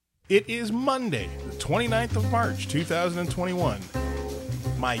It is Monday, the 29th of March, 2021.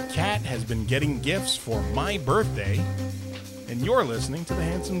 My cat has been getting gifts for my birthday, and you're listening to the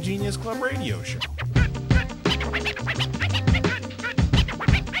Handsome Genius Club radio show.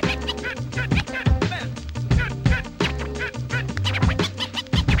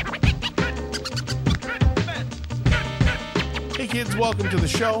 Hey kids, welcome to the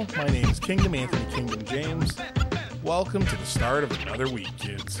show. My name is Kingdom Anthony Kingdom James. Welcome to the start of another week,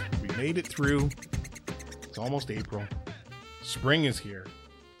 kids. We made it through. It's almost April. Spring is here.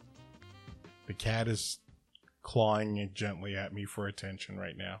 The cat is clawing it gently at me for attention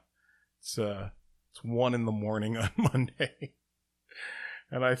right now. It's 1 a.m. on Monday.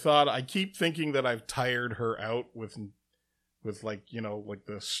 And I keep thinking that I've tired her out with like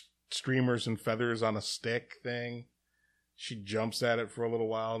the streamers and feathers on a stick thing. She jumps at it for a little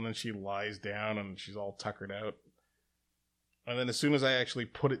while and then she lies down and she's all tuckered out. And then as soon as I actually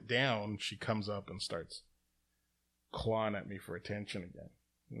put it down, she comes up and starts clawing at me for attention again.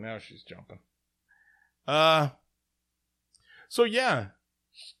 Now she's jumping. So yeah,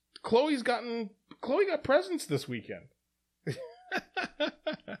 Chloe got presents this weekend.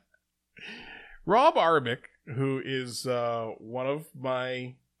 Rob Arbic, who is one of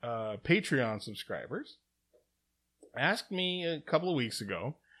my Patreon subscribers, asked me a couple of weeks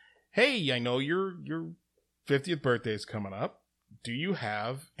ago, "Hey, I know your 50th birthday is coming up. Do you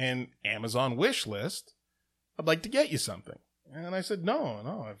have an Amazon wish list? I'd like to get you something." And I said,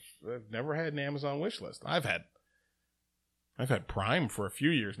 No, I've never had an Amazon wish list. I've had Prime for a few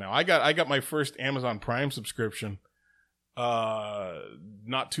years now. I got my first Amazon Prime subscription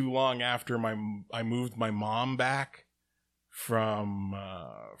not too long after I moved my mom back from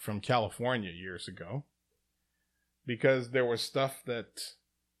California years ago, because there was stuff that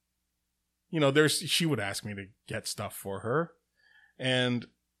she would ask me to get stuff for her, and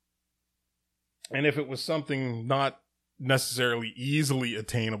if it was something not necessarily easily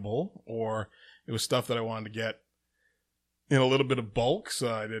attainable, or it was stuff that I wanted to get in a little bit of bulk,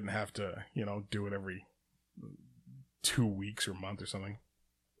 so I didn't have to, do it every 2 weeks or month or something,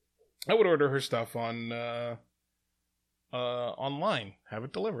 I would order her stuff on online, have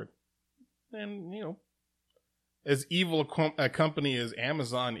it delivered. And, as evil a company as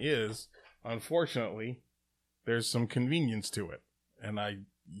Amazon is, unfortunately, there's some convenience to it. And I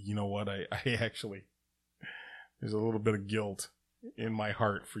actually, there's a little bit of guilt in my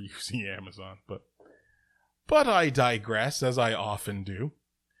heart for using Amazon, but I digress, as I often do.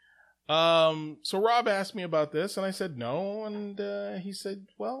 So Rob asked me about this, and I said no, and he said,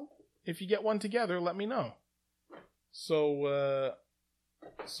 well, if you get one together, let me know. So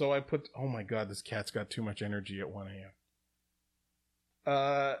I put, oh my god, this cat's got too much energy at 1 a.m.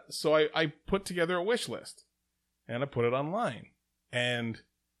 So I put together a wish list, and I put it online. And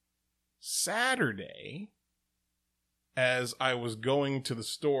Saturday, as I was going to the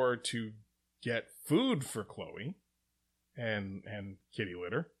store to get food for Chloe and kitty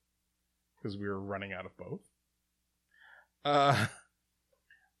litter, because we were running out of both, I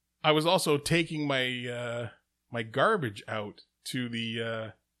was also taking my my garbage out to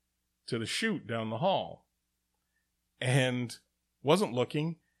the chute down the hall, and wasn't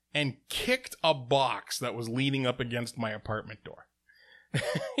looking, and kicked a box that was leaning up against my apartment door.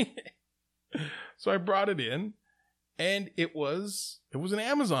 So I brought it in, and it was an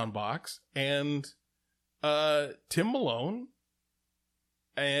Amazon box, and Tim Malone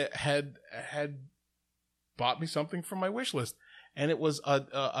had bought me something from my wish list, and it was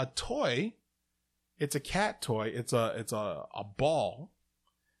a toy. It's a cat toy. It's a ball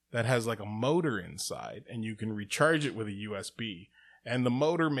that has like a motor inside, and you can recharge it with a USB, and the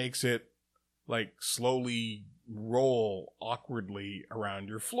motor makes it like slowly roll awkwardly around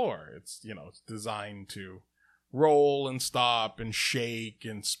your floor. It's designed to roll and stop and shake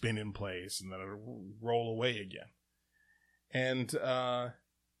and spin in place, and then it'll roll away again. And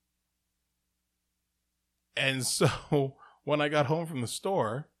so when I got home from the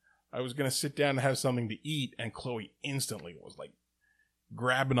store, I was going to sit down and have something to eat, and Chloe instantly was like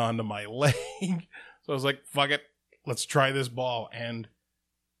grabbing onto my leg. So I was like, fuck it, let's try this ball. And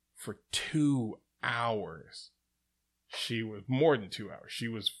for 2 hours, she was more than 2 hours. She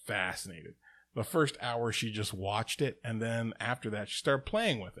was fascinated. The first hour, she just watched it. And then after that, she started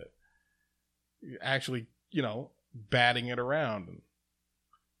playing with it. Actually, batting it around.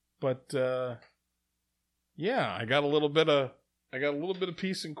 But, yeah, I got a little bit of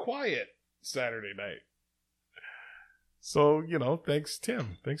peace and quiet Saturday night. So, thanks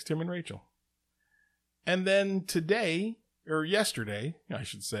Tim and Rachel. And then yesterday, I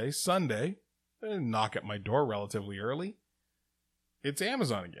should say, Sunday, they knock at my door relatively early. it's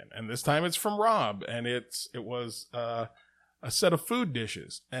Amazon again, and this time it's from Rob, and it was a set of food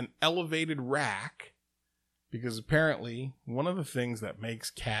dishes, an elevated rack, because apparently one of the things that makes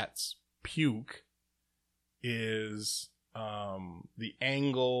cats puke is the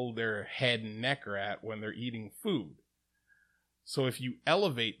angle their head and neck are at when they're eating food. So if you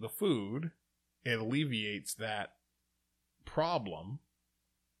elevate the food, it alleviates that problem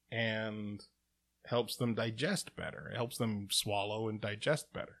and helps them digest better. It helps them swallow and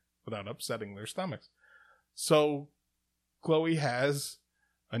digest better without upsetting their stomachs. So Chloe has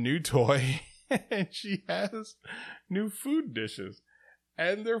a new toy and she has new food dishes.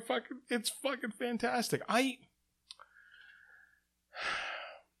 And it's fucking fantastic. I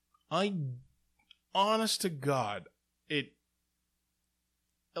honest to God, it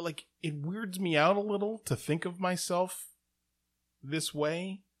weirds me out a little to think of myself this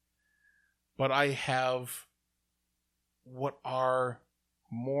way, but I have what are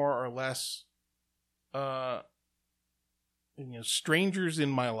more or less strangers in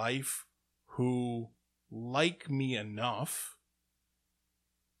my life who like me enough,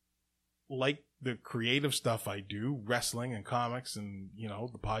 like the creative stuff I do, wrestling and comics and,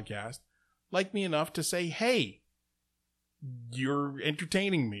 the podcast, like me enough to say, hey, you're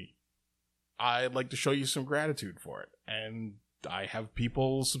entertaining me. I'd like to show you some gratitude for it. And I have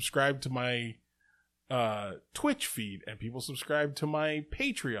people subscribe to my Twitch feed, and people subscribe to my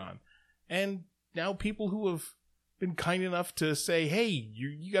Patreon. And now people who have been kind enough to say, hey,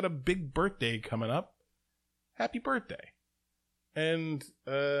 you got a big birthday coming up. Happy birthday. And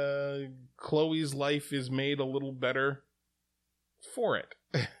Chloe's life is made a little better for it.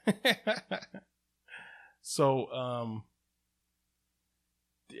 So,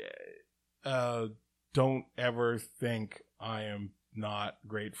 don't ever think I am not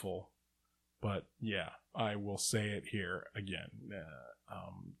grateful. But yeah, I will say it here again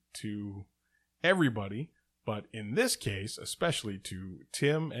to everybody. But in this case, especially to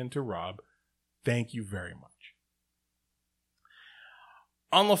Tim and to Rob, thank you very much.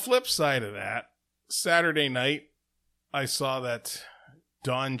 On the flip side of that, Saturday night, I saw that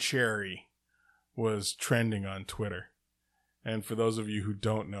Don Cherry was trending on Twitter. And for those of you who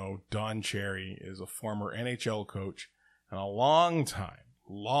don't know, Don Cherry is a former NHL coach and a long time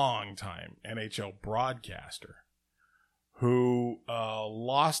NHL broadcaster who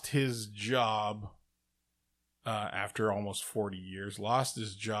lost his job after almost 40 years. Lost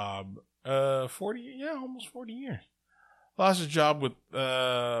his job almost 40 years. Lost his job with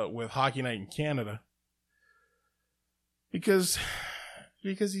Hockey Night in Canada because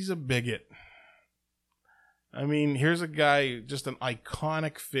he's a bigot. I mean, here's a guy, just an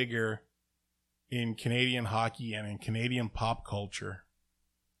iconic figure in Canadian hockey and in Canadian pop culture.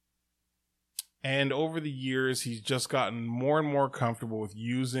 And over the years, he's just gotten more and more comfortable with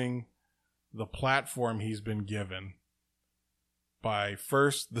using the platform he's been given by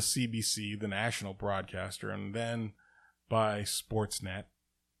first the CBC, the national broadcaster, and then by Sportsnet.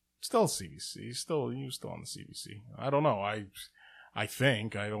 Still CBC. He was still on the CBC. I don't know. I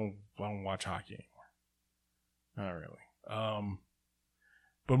think I don't watch hockey anymore. Not really.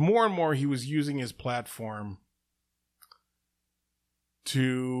 But more and more he was using his platform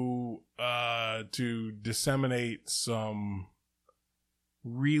to disseminate some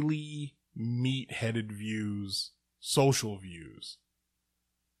really meat-headed views, social views.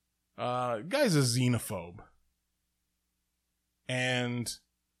 Guy's a xenophobe. And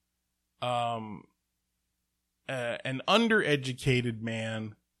an undereducated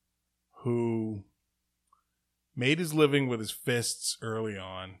man who made his living with his fists early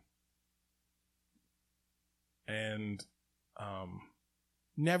on, and I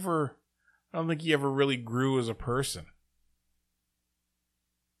don't think he ever really grew as a person.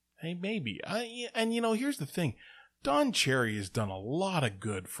 Hey, maybe. Here's the thing. Don Cherry has done a lot of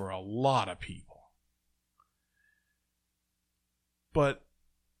good for a lot of people. But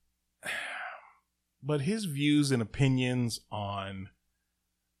his views and opinions on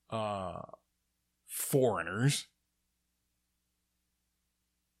foreigners,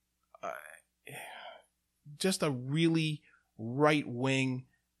 just a really right-wing,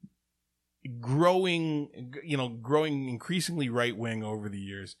 growing increasingly right-wing over the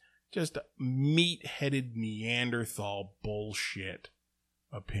years, just meat-headed Neanderthal bullshit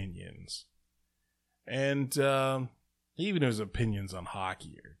opinions. And even his opinions on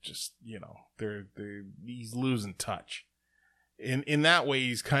hockey are just, he's losing touch. In that way,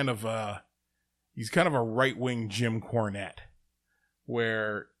 he's kind of a right-wing Jim Cornette,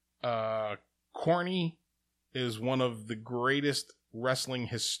 where Corny is one of the greatest wrestling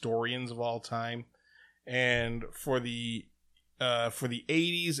historians of all time, and for the for the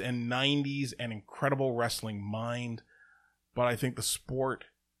 80s and 90s, an incredible wrestling mind. But I think the sport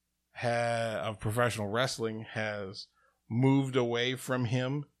of professional wrestling has moved away from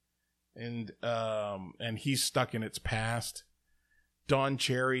him, and he's stuck in its past. Don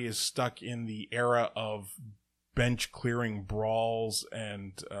Cherry is stuck in the era of bench clearing brawls,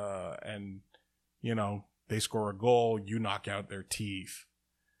 and you know, they score a goal, you knock out their teeth,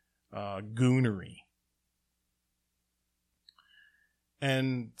 goonery,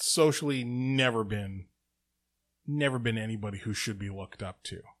 and socially never been anybody who should be looked up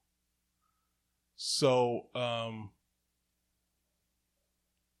to. So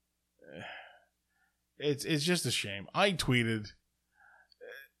it's just a shame. I tweeted,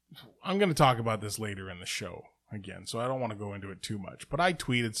 I'm going to talk about this later in the show again, so I don't want to go into it too much, but I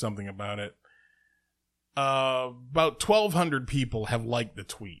tweeted something about it. About 1,200 people have liked the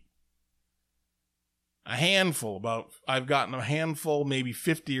tweet. I've gotten a handful, maybe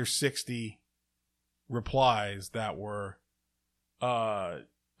 50 or 60 replies that were, I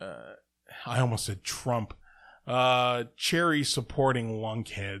almost said Trump, Cherry supporting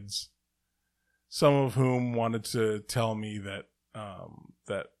lunkheads, some of whom wanted to tell me that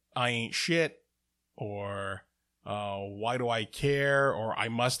I ain't shit, or why do I care, or I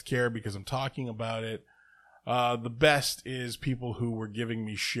must care because I'm talking about it. The best is people who were giving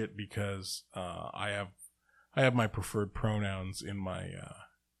me shit because I have my preferred pronouns in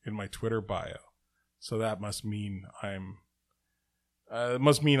my Twitter bio, so that must mean I'm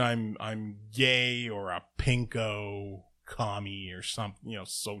gay or a pinko commie or something,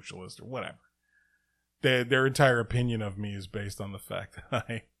 socialist or whatever. Their entire opinion of me is based on the fact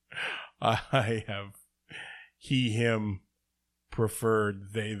that I have he, him,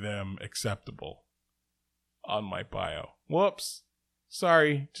 preferred, they, them, acceptable on my bio. Whoops.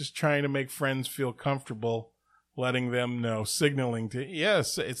 Sorry. Just trying to make friends feel comfortable, letting them know, signaling to,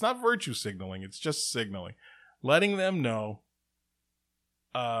 yes, it's not virtue signaling. It's just signaling, letting them know,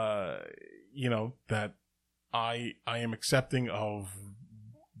 that I am accepting of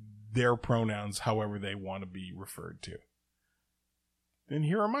their pronouns, however they want to be referred to. And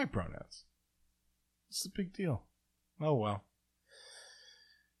here are my pronouns. It's a big deal. Oh, well.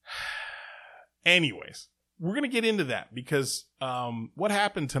 Anyways, we're going to get into that because what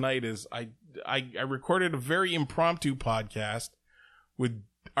happened tonight is I recorded a very impromptu podcast with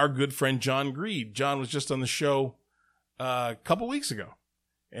our good friend John Greed. John was just on the show a couple weeks ago,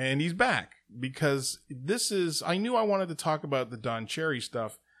 and he's back because I knew I wanted to talk about the Don Cherry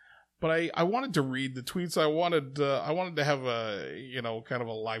stuff, but I wanted to read the tweets. I wanted to have a kind of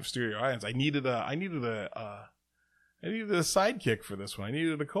a live studio audience. I needed a sidekick for this one. I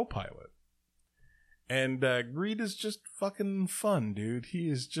needed a co-pilot. And Greed is just fucking fun, dude.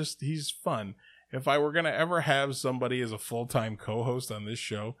 He's fun. If I were gonna ever have somebody as a full-time co-host on this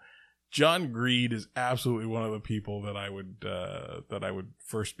show, John Greed is absolutely one of the people that I would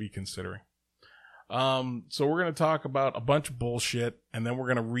first be considering. So we're going to talk about a bunch of bullshit, and then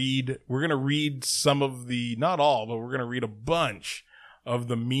we're going to read some of the, not all, but we're going to read a bunch of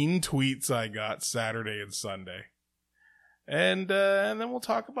the mean tweets I got Saturday and Sunday. And then we'll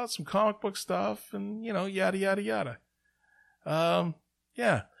talk about some comic book stuff and, yada, yada, yada.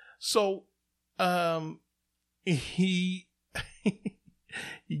 Yeah. So, he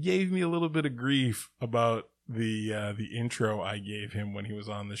gave me a little bit of grief about the intro I gave him when he was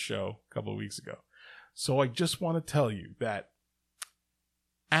on the show a couple of weeks ago. So I just want to tell you that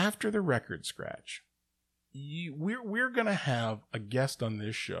after the record scratch, we're going to have a guest on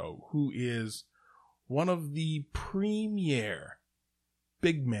this show who is one of the premier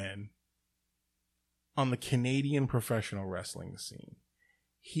big men on the Canadian professional wrestling scene.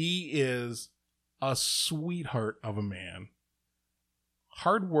 He is a sweetheart of a man,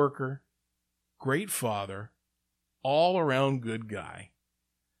 hard worker, great father, all around good guy.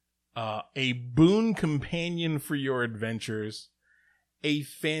 A boon companion for your adventures, a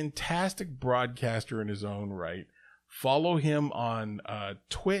fantastic broadcaster in his own right. Follow him on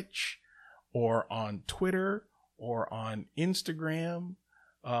Twitch or on Twitter or on Instagram,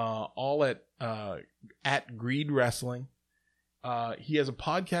 all at Greed Wrestling. He has a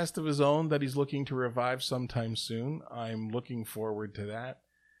podcast of his own that he's looking to revive sometime soon. I'm looking forward to that.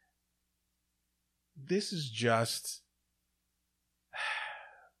 This is just...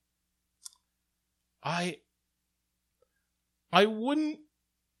 I wouldn't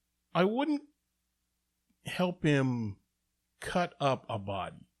help him cut up a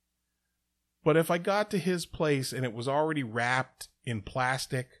body. But if I got to his place and it was already wrapped in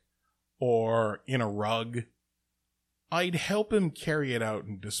plastic or in a rug, I'd help him carry it out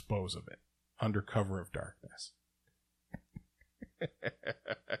and dispose of it under cover of darkness.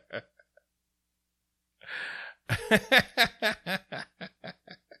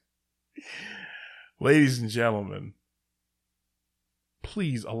 Ladies and gentlemen,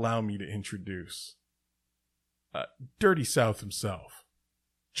 please allow me to introduce Dirty South himself,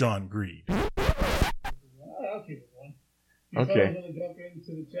 John Greed. I'll keep it going. Okay. If I was going to jump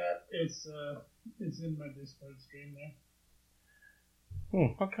into the chat, it's in my Discord stream there.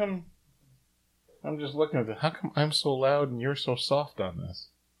 How come? I'm just looking at it. How come I'm so loud and you're so soft on this?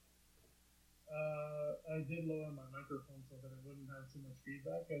 I did lower my microphone so that it wouldn't have too much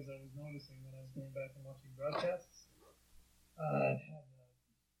feedback, as I was noticing when I was going back and watching broadcasts. I had a lot of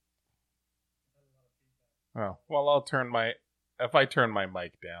feedback. Oh, well, if I turn my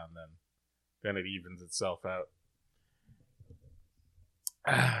mic down, then it evens itself out.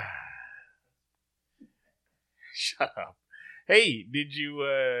 Shut up. Hey, did you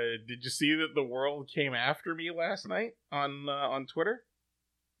see that the world came after me last night on Twitter?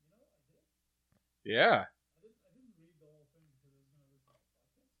 Yeah. I didn't read the whole thing because I was going to listen to the podcast.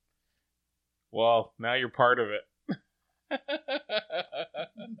 Well, now you're part of it.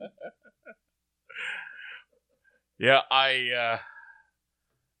 Yeah, I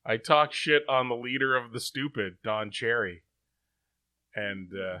talk shit on the leader of the stupid, Don Cherry,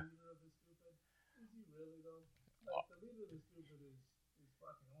 and The leader of the stupid? Is he really, though? Like, the leader of the stupid is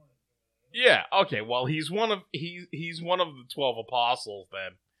fucking orange. yeah, okay. Well, he's one of the 12 apostles.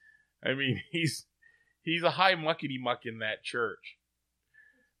 Then, I mean, he's a high muckety muck in that church.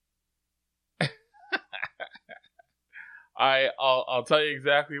 I'll tell you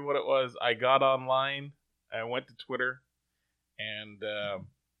exactly what it was. I got online. I went to Twitter, and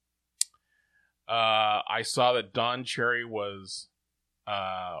I saw that Don Cherry was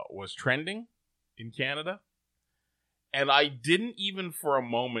trending in Canada, and I didn't even for a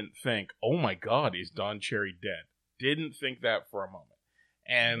moment think, "Oh my God, is Don Cherry dead?" Didn't think that for a moment,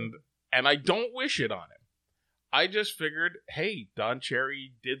 and I don't wish it on him. I just figured, hey, Don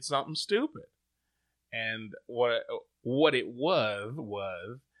Cherry did something stupid, and what it was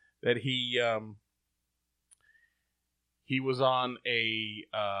that he was on a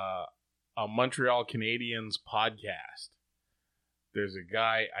Montreal Canadiens podcast. There's a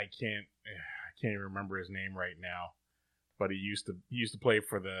guy I can't even remember his name right now, but he used to play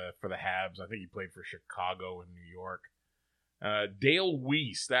for the Habs. I think he played for Chicago and New York. Dale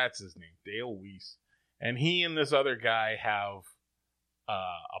Weiss, that's his name, Dale Weiss, and he and this other guy have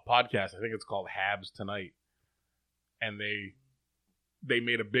a podcast. I think it's called Habs Tonight, and they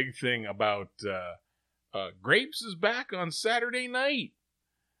made a big thing about Grapes is back on Saturday night.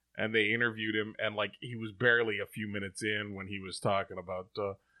 And they interviewed him, and like he was barely a few minutes in when he was talking about,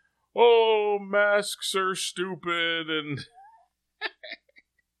 masks are stupid, and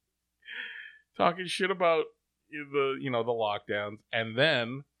talking shit about the lockdowns, and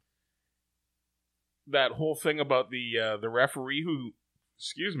then that whole thing about the referee who,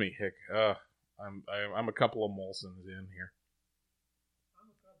 excuse me, Hick, I'm a couple of Molsons in here.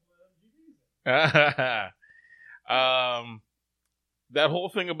 That whole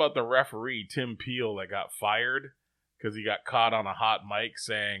thing about the referee, Tim Peel, that got fired because he got caught on a hot mic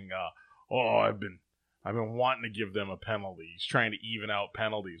saying, I've been wanting to give them a penalty. He's trying to even out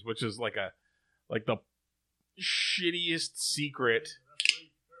penalties, which is like the shittiest secret.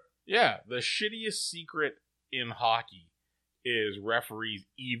 Yeah, the shittiest secret in hockey is referees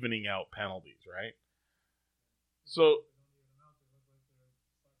evening out penalties, right? So,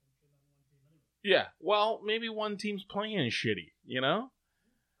 yeah, well, maybe one team's playing shitty, you know?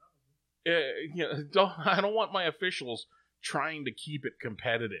 I don't want my officials trying to keep it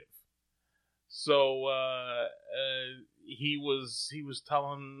competitive. So he was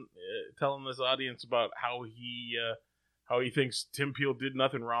telling this audience about how he thinks Tim Peel did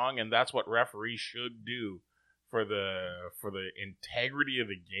nothing wrong, and that's what referees should do for the integrity of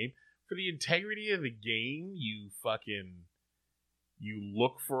the game. For the integrity of the game, you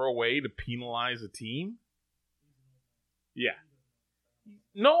look for a way to penalize a team? Yeah.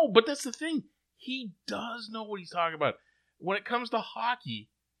 No, but that's the thing. He does know what he's talking about. When it comes to hockey,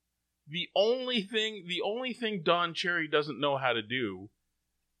 the only thing Don Cherry doesn't know how to do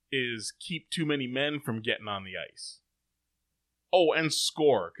is keep too many men from getting on the ice. Oh, and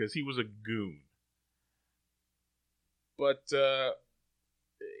score, because he was a goon. But,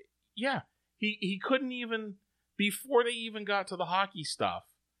 yeah, he couldn't even... Before they even got to the hockey stuff,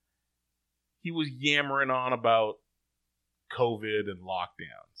 he was yammering on about COVID and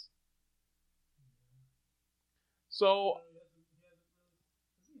lockdowns. So,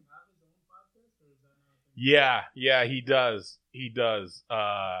 yeah, he does.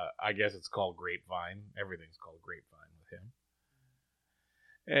 I guess it's called Grapevine. Everything's called Grapevine with him.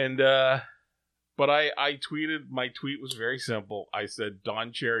 And but I tweeted, my tweet was very simple. I said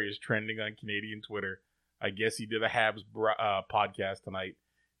Don Cherry is trending on Canadian Twitter. I guess he did a Habs podcast tonight.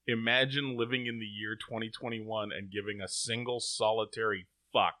 Imagine living in the year 2021 and giving a single solitary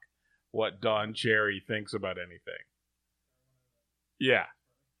fuck what Don Cherry thinks about anything. Yeah.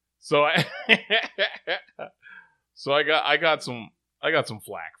 So I I got some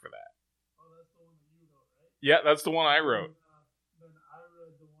flack for that. Oh, that's the one that you wrote, right? Yeah, that's the one I wrote. Then I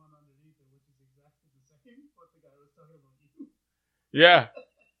read the one underneath it, which is exactly the same, but the guy was talking about you. Yeah.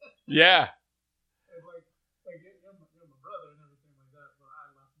 Yeah. And like you're my brother and everything like that, but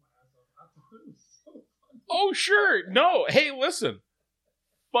I laughed my ass off. I thought it was so funny. Oh, sure. No. Hey, listen.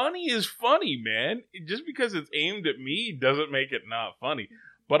 Funny is funny, man. Just because it's aimed at me doesn't make it not funny.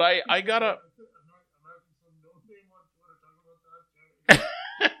 But I gotta.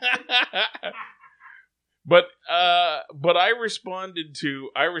 But I responded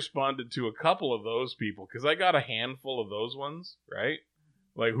to a couple of those people because I got a handful of those ones, right?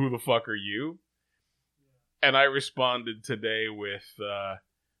 Like, who the fuck are you? And I responded today with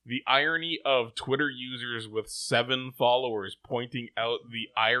the irony of Twitter users with 7 followers pointing out the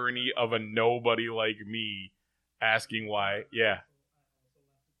irony of a nobody like me asking why. Yeah.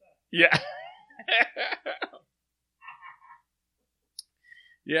 Yeah.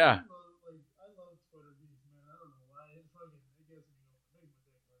 Yeah. I love Twitter beefs, man. I don't know why. It gets me over the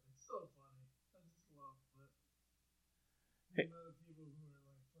dick, but it's so funny. I just love it. The amount of people who are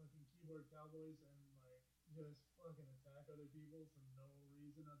like fucking keyboard cowboys and like just fucking attack other people for no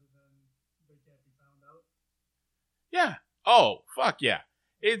reason other than they can't be found out. Yeah. Oh, fuck yeah.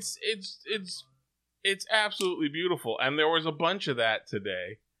 It's absolutely beautiful. And there was a bunch of that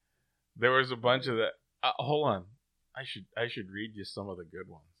today. There was a bunch of that. Hold on. I should read you some of the good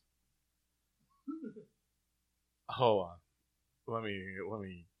ones. Hold on. Let me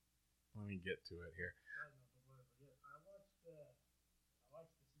get to it here.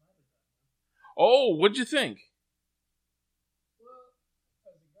 Oh, what'd you think? Well,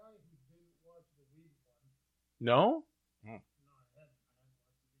 as a guy who didn't watch the Weed one. No? No, I hadn't watched it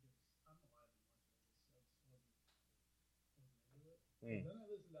because I don't know why I didn't watch it. And then I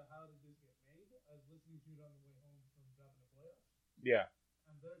listened to How Did This Get Made? I was listening to it on the way home from dropping the playoffs. Yeah.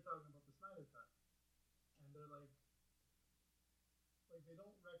 And they're talking about the Snyder Cut. And they're like they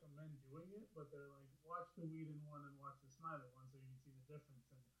don't recommend doing it, but they're like, watch the Whedon one and watch the Snyder one so you can see the difference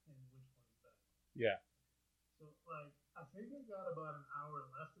in which one is better. Yeah. So, like, I think I got about an hour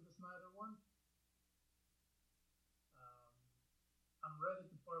left of the Snyder one. I'm right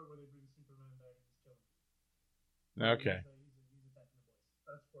at the part where they bring Superman back and he's killing him. Okay. He's attacking the boys.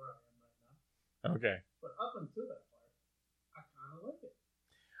 That's where I am right now. Okay. But up until that part, I kind of like it.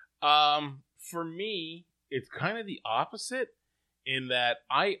 For me, it's kind of the opposite in that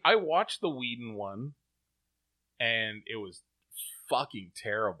I watched the Whedon one and it was fucking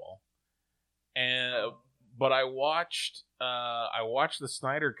terrible. And but I watched the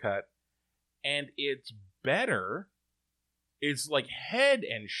Snyder Cut and it's better. It's like head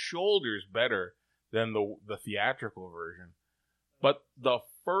and shoulders better than the theatrical version. But the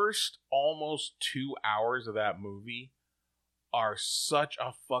first almost 2 hours of that movie are such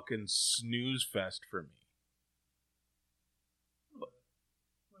a fucking snooze fest for me.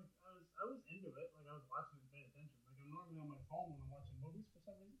 Like, I was into it. Like, I was watching and paying attention. Like, I'm normally on my phone when I'm watching movies for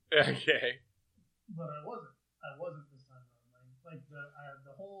some reason. Okay. But I wasn't. I wasn't this time around. Like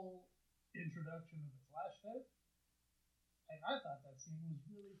the whole introduction of the Flash head. I thought that scene was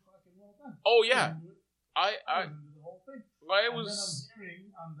really fucking well done. Oh yeah. I was into the whole thing. I And was. then I'm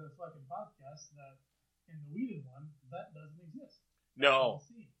hearing on the fucking podcast that in the Whedon one that doesn't exist. No.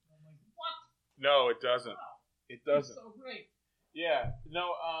 I'm like, what? No, it doesn't. Wow. It doesn't. It's so great. Yeah.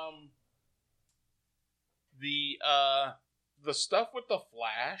 No. The stuff with the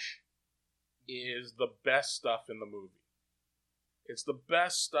Flash is the best stuff in the movie. It's the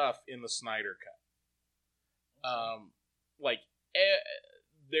best stuff in the Snyder Cut.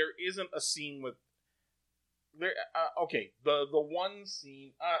 There isn't a scene with there. Okay, the one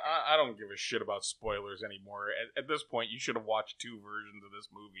scene. I don't give a shit about spoilers anymore. At this point, you should have watched 2 versions of this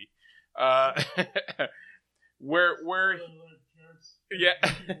movie. Where yeah,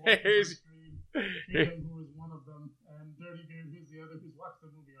 Kingdom, who is one of them, and Dirty Dude, who's the other, who's watched the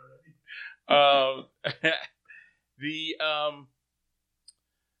movie already.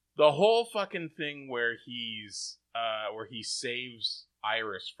 The whole fucking thing where he saves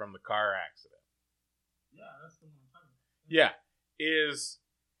Iris from the car accident. Yeah, that's the one I'm talking about. Yeah,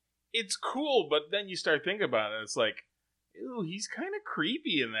 it's cool, but then you start thinking about it, it's like, ew, he's kind of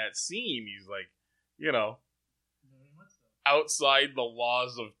creepy in that scene. He's like, Very much so. outside the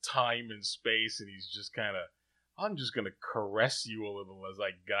laws of time and space, and he's just kind of, I'm just going to caress you a little as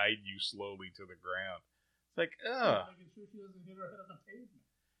I guide you slowly to the ground. It's like, Making sure she doesn't hit her head on the pavement.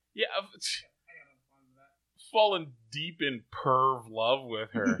 Yeah, I got no fun with that. fallen deep in perv love with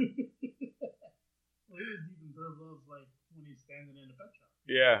her. Well, he was deep in perv love like when he's standing in a pet shop.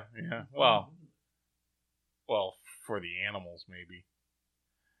 Yeah. Well, for the animals, maybe.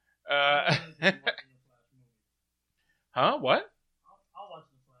 Huh? What? I'll watch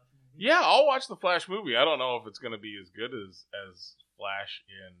the Flash movie. Yeah, I'll watch the Flash movie. I don't know if it's going to be as good as Flash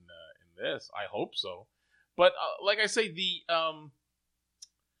in this. I hope so. But like I say, the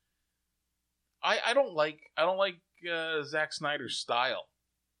I don't like Zack Snyder's style.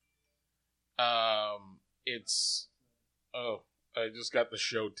 It's I just got the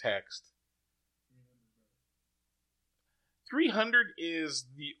show text. 300 is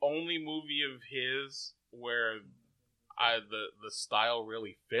the only movie of his where the style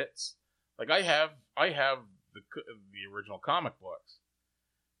really fits. Like I have the original comic books,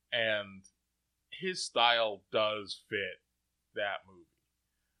 and his style does fit that movie.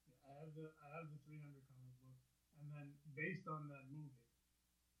 I have the 300 comic book, and then based on that movie,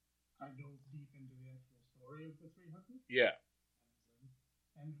 I dove deep into the actual story of the 300. Yeah.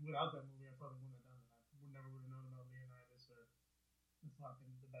 And without that movie, I probably wouldn't have done it. I never would have known about Leonidas or the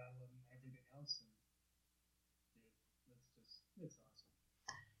battle and everything else. And dude, it's awesome.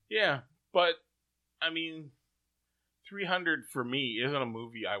 Yeah, but I mean, 300 for me isn't a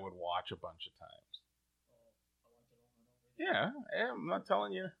movie I would watch a bunch of times. Yeah, I'm not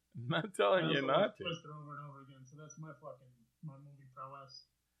telling you. I'm not telling you not to. Twist it over and over again. So that's my movie prowess.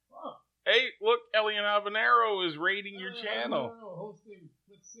 Oh. Hey, look, Elian Habanero is rating your channel. Hosting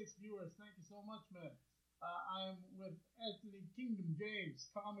with 6 viewers. Thank you so much, man. I'm with Anthony Kingdom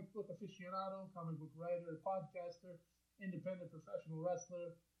James, comic book aficionado, comic book writer, podcaster, independent professional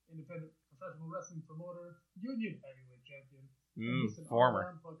wrestler, independent professional wrestling promoter, union heavyweight champion.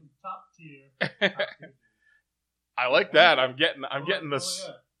 Former. Fucking top tier. I like that. I'm getting the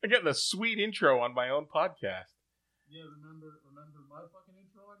sweet intro on my own podcast. Yeah, remember my fucking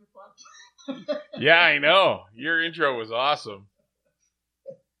intro on your podcast? Yeah, I know. Your intro was awesome.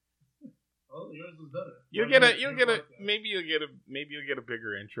 Oh, yours was better. Maybe you'll get a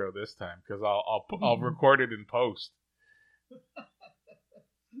bigger intro this time because I'll record it in post.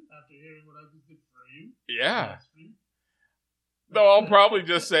 After hearing what I just did for you. Yeah. Though I'll probably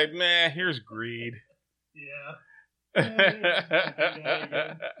just say, nah, here's Greed. Yeah. Here's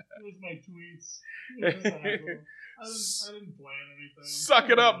my tweets. I didn't plan anything. Suck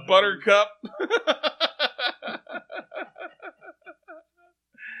it up, Buttercup.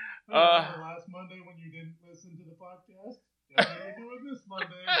 Last Monday when you didn't listen to the podcast? Guess what we're doing this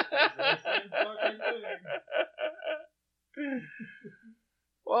Monday? Same fucking thing.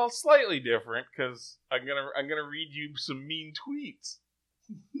 Well, slightly different because I'm gonna read you some mean tweets.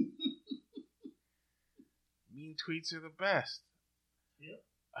 Mean tweets are the best. Yep.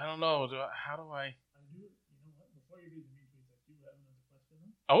 I don't know. How do I? You know what? Before you read the mean tweets, I do have another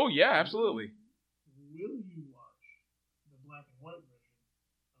question. Oh yeah, absolutely. Will you watch the black and white version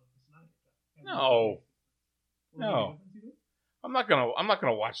of the Snyder Cut? No. I'm not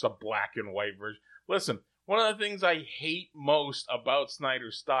gonna watch the black and white version. Listen, one of the things I hate most about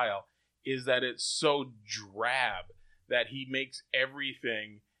Snyder's style is that it's so drab that he makes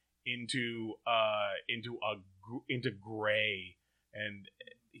everything into gray, and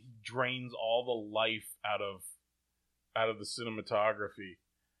he drains all the life out of the cinematography.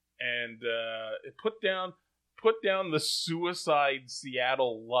 And put down the Suicide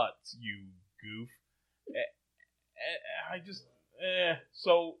Seattle LUTs, you goof.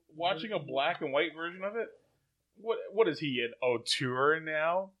 So watching a black and white version of it, what is he, an auteur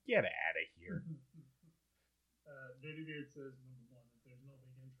now? Get out of here. Dirty Beard says, number one, if there's no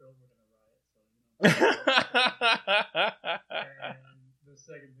big intro, we're gonna riot. And the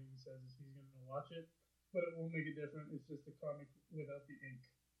second thing he says is he's gonna watch it, but it won't make it different. It's just a comic without the ink.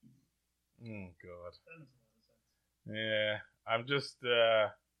 Oh God. That makes a lot of sense. Yeah, I'm just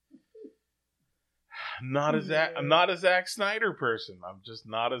I'm not a Zack Snyder person. I'm just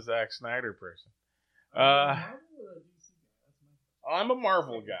not a Zack Snyder person. I'm a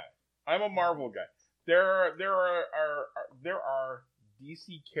Marvel guy. There are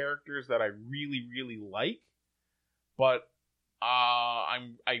DC characters that I really, really like, but I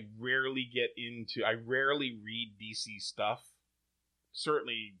rarely read DC stuff.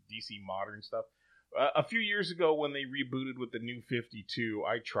 Certainly DC modern stuff. A few years ago when they rebooted with the New 52,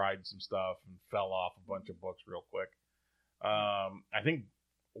 I tried some stuff and fell off a bunch of books real quick. I think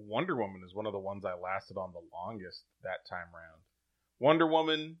Wonder Woman is one of the ones I lasted on the longest that time round. Wonder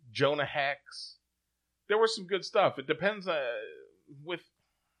Woman, Jonah Hex. There was some good stuff. It depends with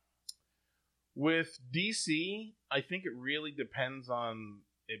DC, I think it really depends on...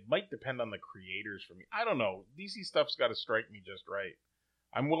 It might depend on the creators for me. I don't know. DC stuff's got to strike me just right.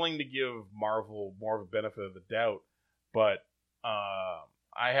 I'm willing to give Marvel more of a benefit of the doubt, but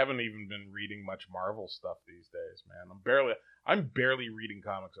I haven't even been reading much Marvel stuff these days, man. I'm barely reading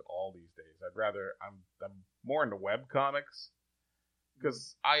comics at all these days. I'm more into web comics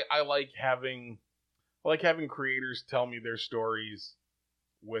because I like having creators tell me their stories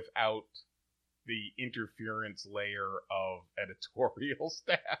without the interference layer of editorial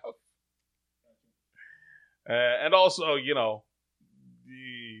staff. And also,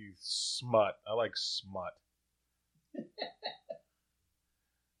 the smut. I like smut.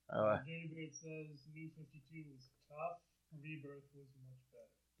 David says New 52 was tough. Rebirth was much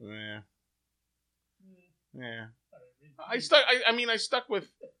better. Yeah. I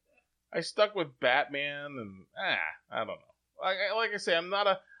stuck with Batman, and I don't know. Like I say, I'm not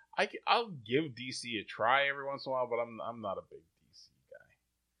a. I'll give DC a try every once in a while, but I'm not a big DC guy.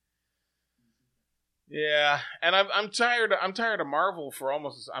 Yeah, and I'm tired of Marvel for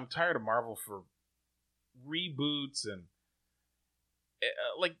I'm tired of Marvel for reboots and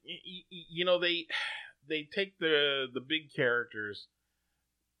they take the big characters.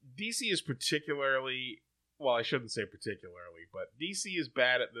 DC is particularly, well, I shouldn't say particularly, but DC is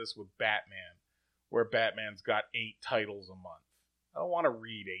bad at this with Batman, where Batman's got 8 titles a month. I don't want to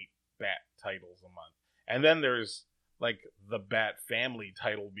read 8 Bat titles a month. And then there's like the Bat family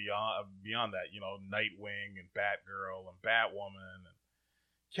title beyond that, Nightwing and Batgirl and Batwoman and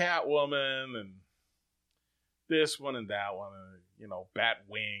Catwoman and this one and that one and,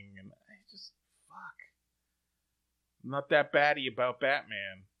 Batwing, and I just, fuck. I'm not that batty about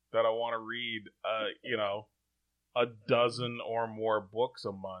Batman that I want to read a dozen or more books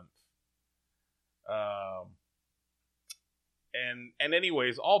a month. And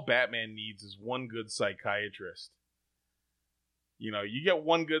anyways, all Batman needs is one good psychiatrist. You get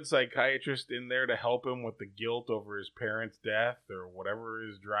one good psychiatrist in there to help him with the guilt over his parents' death or whatever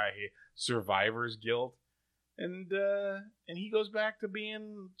his survivor's guilt, and he goes back to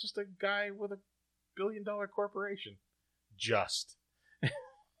being just a guy with a $1 billion corporation. Just.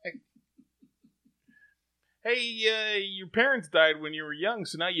 Hey, your parents died when you were young,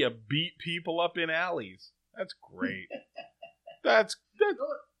 so now you beat people up in alleys. That's great. That's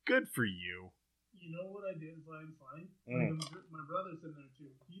good for you. You know what I did find funny? My brother's in there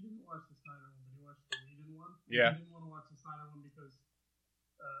too. He didn't watch the Snyder one, but he watched the Whedon one. Yeah. He didn't want to watch the Snyder one because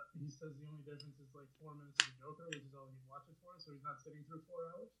he says the only difference is like 4 minutes of the Joker, which is all he'd watch it for, so he's not sitting through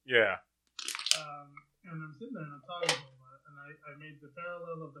 4 hours. Yeah. And I'm sitting there and I'm talking to him about it, and I made the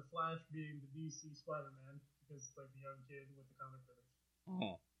parallel of the Flash being the DC Spider-Man because it's like the young kid with the comic critics.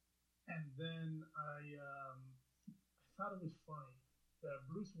 Oh. And then I thought it was funny that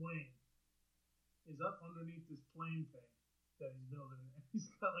Bruce Wayne is up underneath this plane thing that he's building, and he's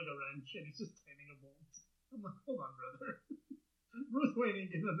got like a wrench and he's just tightening a bolt. I'm like, hold on, brother. Bruce Wayne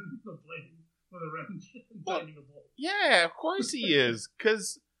ain't getting underneath the plane with a wrench and tightening a bolt. Yeah, of course he is,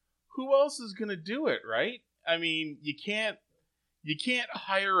 because who else is gonna do it, right? I mean, you can't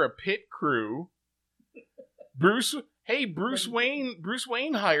hire a pit crew. Bruce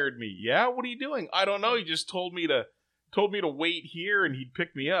Wayne hired me. Yeah, what are you doing? I don't know. He just told me to wait here and he'd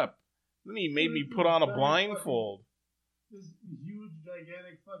pick me up. Then he made me put on a blindfold. This huge,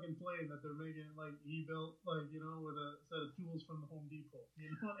 gigantic fucking plane that they're making, like, he built, like, with a set of tools from the Home Depot.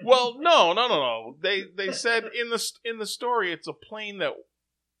 Well, no. They said in the story it's a plane that,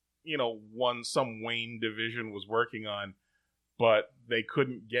 some Wayne division was working on, but they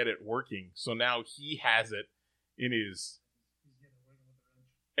couldn't get it working. So now he has it in his,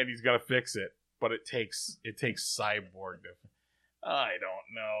 and he's got to fix it. But it takes Cyborg to. I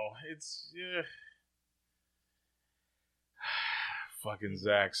don't know. It's fucking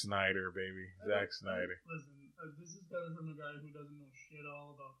Zack Snyder, baby. Zack Snyder. Listen, this is coming from a guy who doesn't know shit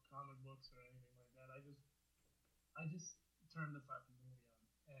all about comic books or anything like that. I just turned the fucking movie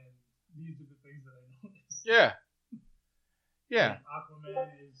on, and these are the things that I noticed. Yeah. Like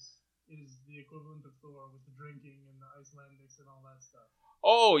Aquaman is the equivalent of Thor with the drinking and the Icelandics and all that stuff.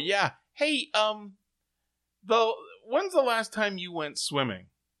 Oh yeah. Hey, when's the last time you went swimming?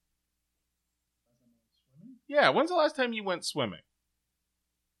 Yeah, when's the last time you went swimming?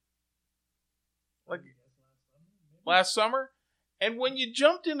 Like last summer? And when you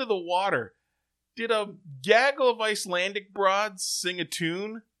jumped into the water, did a gaggle of Icelandic broads sing a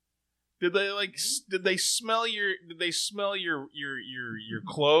tune? Did they smell your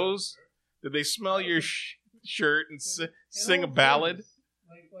clothes? Did they smell your shirt and sing a ballad?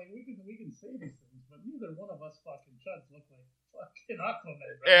 Like we can say these things, but neither one of us fucking chuds look like fucking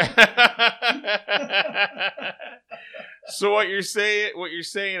Aquaman. Right? So what you're saying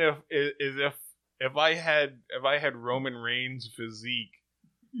is if I had Roman Reigns' physique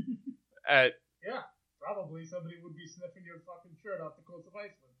at probably somebody would be sniffing your fucking shirt off the coast of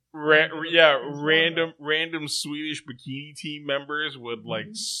Iceland. Random Swedish bikini team members would like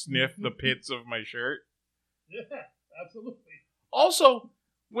sniff the pits of my shirt. Yeah, absolutely. Also,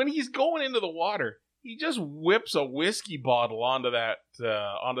 when he's going into the water, he just whips a whiskey bottle onto that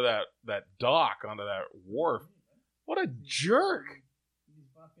dock, onto that wharf. What a jerk! He's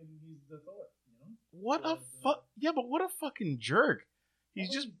the Thor, you know. What a fucking jerk!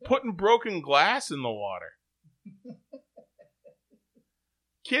 He's just putting broken glass in the water.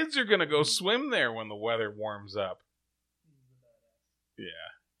 Kids are gonna go swim there when the weather warms up. Yeah.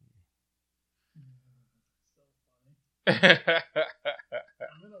 So funny.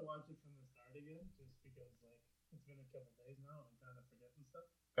 I'm gonna watch it from the start again, just because like it's been a couple days now and I'm kind of forgetting stuff.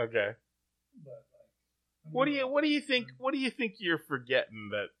 Okay. But like, what do you think? What do you think you're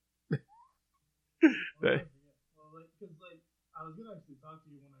forgetting that? Well, because I was gonna actually talk to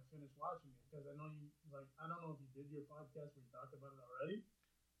you when I finished watching it, because I know you I don't know if you did your podcast where you talked about it already,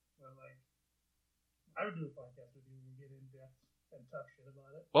 but like I would do a podcast with you and get in depth and talk shit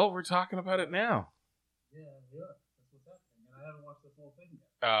about it. Well, we're talking about it now. Yeah, we are. That's what's happening, and I haven't watched the full thing yet.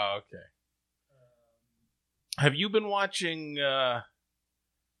 Oh, okay. Have you been watching?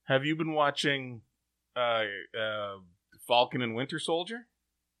 Falcon and Winter Soldier?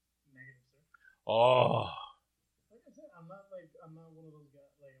 Negative, sir. Oh. Like I said, I'm not one of those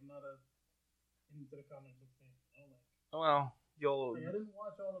guys. Like I'm not into the comic book thing. You know? Well, you'll. I didn't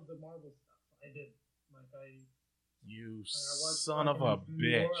watch all of the Marvel stuff. I did. You son of a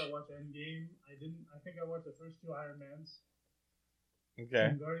bitch. I watched Endgame. I think I watched the first two Iron Mans. Okay.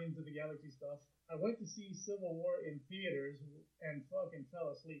 And Guardians of the Galaxy stuff. I went to see Civil War in theaters and fucking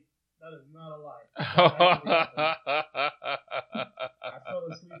fell asleep. That is not a lie. I fell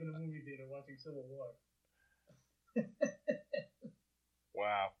asleep in a movie theater watching Civil War.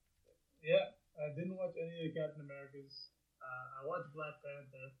 Wow. Yeah, I didn't watch any of the Captain Americas. I watched Black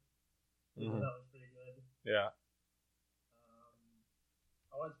Panther. Mm-hmm. That was pretty good. Yeah.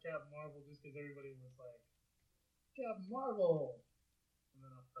 I watched Captain Marvel just because everybody was like, Captain Marvel! And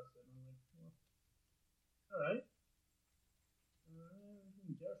then I pressed it and I'm like, well, alright. I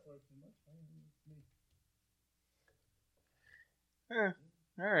didn't care for it too much.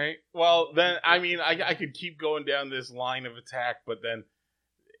 Alright. Well, then, I mean, I could keep going down this line of attack, but then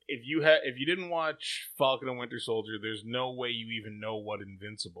if you didn't watch Falcon and Winter Soldier, there's no way you even know what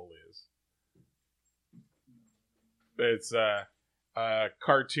Invincible is. It's a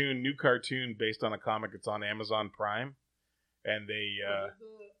new cartoon based on a comic. It's on Amazon Prime, and they. Is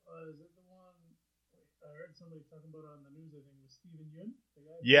it the one? I heard somebody talking about it on the news. I think it was Steven Yeun.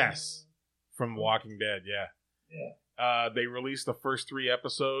 Yes, from Walking Dead. Yeah. Yeah. They released the first 3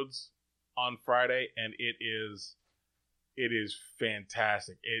 episodes on Friday, and it is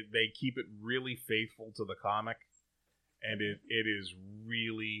fantastic. They keep it really faithful to the comic, and it is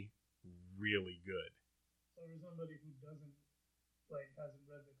really, really good. So for somebody who hasn't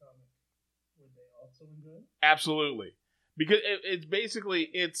read the comic, would they also enjoy it? Absolutely, because it's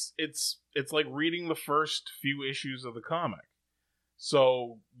basically it's like reading the first few issues of the comic.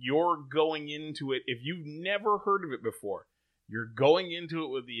 So you're going into it, if you've never heard of it before, you're going into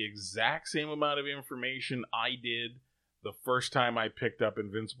it with the exact same amount of information I did the first time I picked up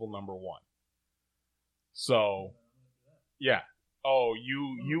Invincible #1. So, yeah. Oh,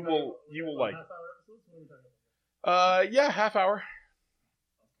 you will like. Half hour.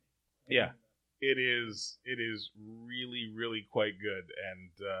 Yeah, it is really, really quite good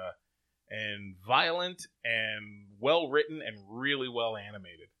and violent and well written and really well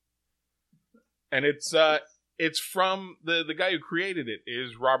animated. And it's from the guy who created it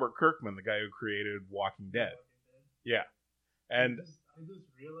is Robert Kirkman, the guy who created Walking Dead. Yeah, and I just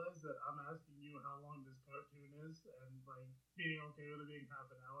realized that I'm asking you how long this cartoon is, and like being okay with it being half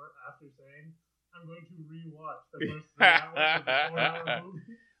an hour after saying I'm going to rewatch the first 3 hours of the 4-hour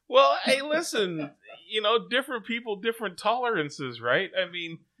movie. Well, hey, listen, different people, different tolerances, right? I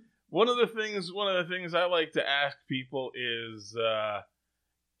mean, one of the things I like to ask people is,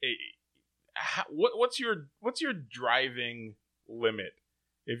 what's your driving limit?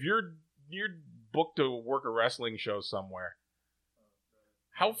 If you're booked to work a wrestling show somewhere,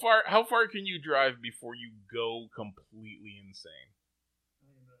 how far can you drive before you go completely insane?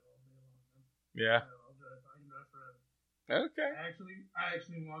 Yeah. I can drive forever. Okay. I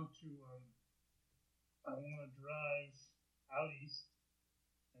actually want to. I want to drive out east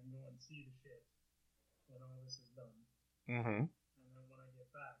and go and see the shit when all this is done. Mm-hmm. And then when I get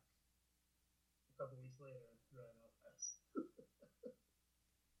back, a couple weeks later, drive out west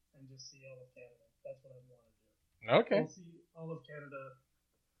and just see all of Canada. That's what I want to do. Okay. I'll see all of Canada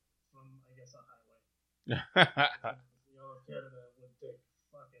from, I guess, a highway. See all of Canada would take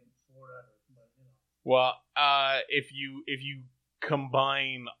fucking forever, but you know. Well, if you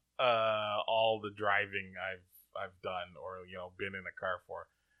combine all the driving I've done or been in a car for,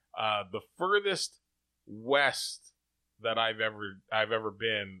 the furthest west that I've ever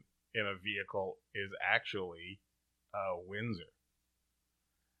been in a vehicle is actually Windsor.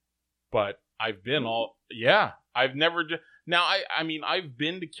 But I've been I've never now I mean I've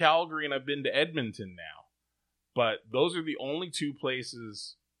been to Calgary and I've been to Edmonton now, but those are the only two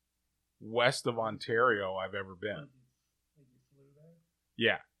places west of Ontario I've ever been. Like you flew there?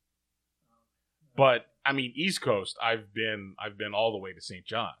 Yeah. But I mean, East Coast, I've been all the way to St.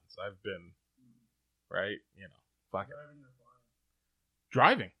 John's. I've been, right? Fuck it. Driving or flying?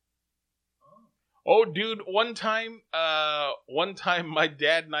 Driving. Oh, dude! One time, my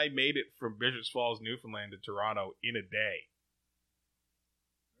dad and I made it from Bishops Falls, Newfoundland, to Toronto in a day.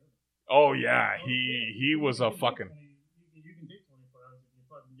 Oh yeah, he was a fucking. You can take 24 hours if you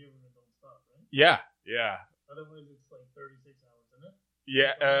fucking give them and don't stop, right? Yeah. Otherwise, it's like 36 hours, isn't it?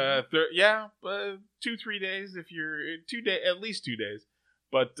 Yeah, 2-3 days if you're 2 days, at least 2 days.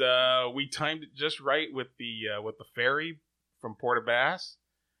 But we timed it just right with the ferry from Port aux Basques,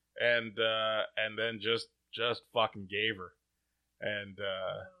 and then just fucking gave her, and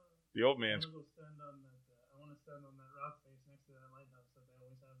the old man's. I want to stand on that rock face next to that lighthouse that they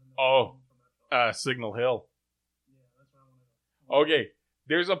always have in the Signal Hill. Yeah, that's where I want to go. Okay,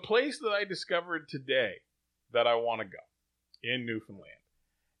 there's a place that I discovered today that I want to go in Newfoundland.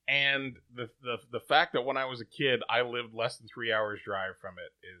 And the fact that when I was a kid I lived less than 3 hours drive from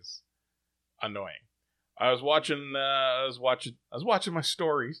it is annoying. I was watching my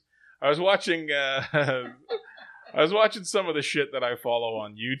stories. I was watching some of the shit that I follow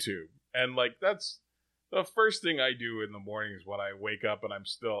on YouTube, and like that's the first thing I do in the mornings when I wake up, and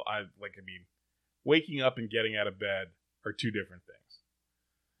waking up and getting out of bed are two different things.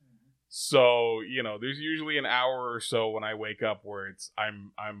 So, there's usually an hour or so when I wake up where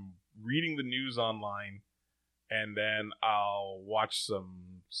I'm reading the news online, and then I'll watch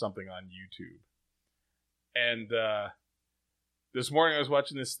something on YouTube. And this morning I was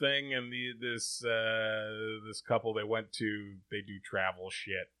watching this thing, and this couple they do travel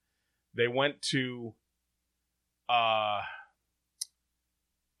shit. They went to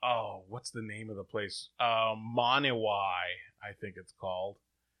what's the name of the place? Monowai, I think it's called.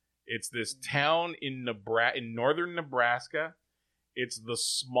 It's this town in northern Nebraska. It's the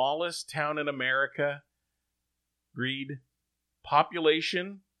smallest town in America. Greed.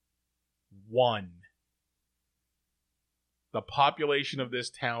 Population 1. The population of this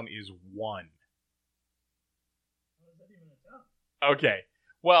town is 1. How is that even a town? Okay.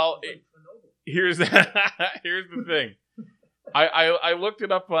 Well, here's the thing. I looked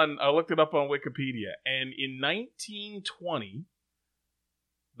it up on Wikipedia, and in 1920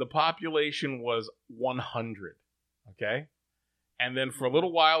 the population was 100, okay? And then for a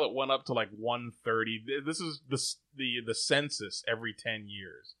little while it went up to like 130. This is the census every 10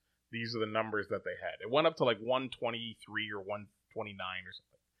 years. These are the numbers that they had. It went up to like 123 or 129 or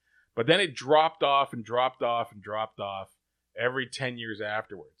something. But then it dropped off and dropped off and dropped off every 10 years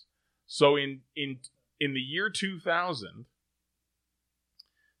afterwards. So in the year 2000,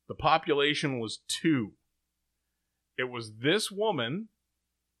 the population was 2. It was this woman,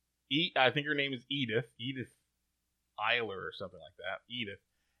 I think her name is Edith Eiler or something like that, Edith,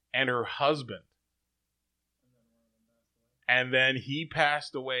 and her husband. And then he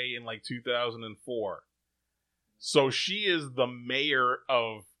passed away in like 2004. So she is the mayor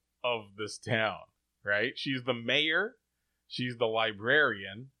of this town, right? She's the mayor, she's the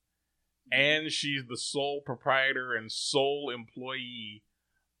librarian, and she's the sole proprietor and sole employee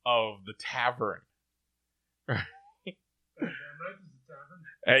of the tavern.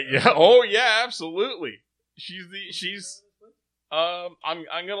 Yeah. Oh yeah, absolutely. I'm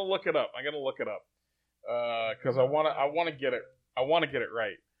gonna look it up. Because I want to get it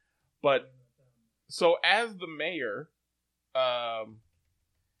right. But so as the mayor,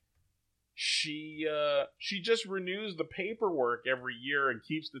 she just renews the paperwork every year and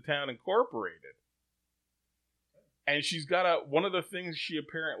keeps the town incorporated. And she's got one of the things she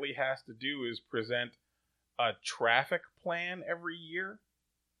apparently has to do is present a traffic plan every year.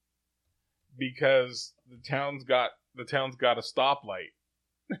 because the town's got a stoplight.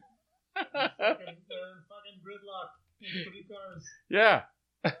 They're in fucking gridlock. In 3 cars. Yeah.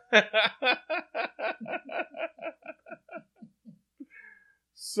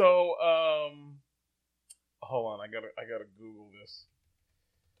 So, hold on, I gotta Google this.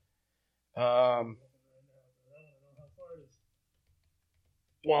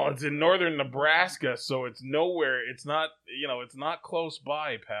 Well, it's in northern Nebraska, so it's nowhere. It's not, it's not close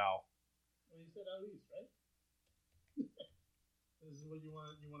by, pal. Well, you said out east, right? This is what you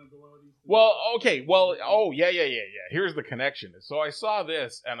want to go out east. Well, okay. Well, oh, yeah. Here's the connection. So I saw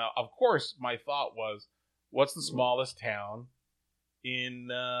this, and of course, my thought was, what's the smallest town in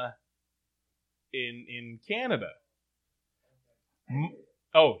Canada?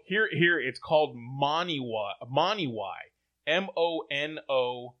 Here it's called Moniwai. Monoi.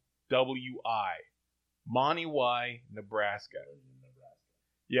 Moniwai, Nebraska.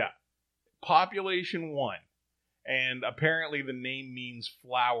 Yeah. Population 1. And apparently the name means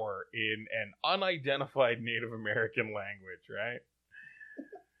flower in an unidentified Native American language, right?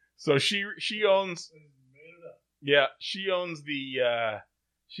 So she owns she owns the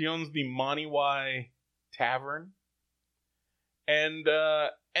Moniwai Tavern. And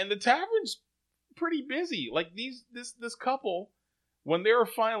the tavern's pretty busy. Like this couple, when they were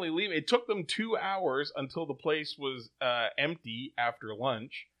finally leaving, it took them 2 hours until the place was empty after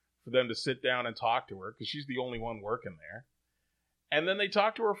lunch for them to sit down and talk to her, because she's the only one working there. And then they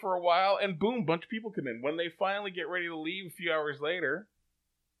talked to her for a while, and boom, bunch of people come in. When they finally get ready to leave a few hours later,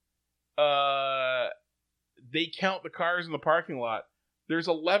 they count the cars in the parking lot. There's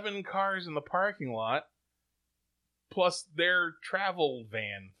 11 cars in the parking lot, plus their travel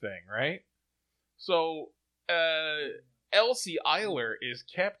van thing, right? So, Elsie Eiler is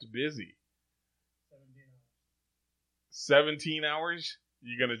kept busy. 17 hours?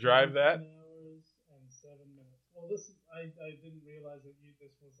 You gonna drive that? 17 hours and 7 minutes. Well, I didn't realize that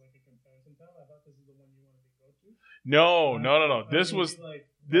this was like a comparison town. I thought this is the one you wanted to go to. No. This was 100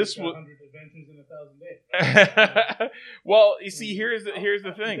 adventures in 1,000 days. Well, you see, here's the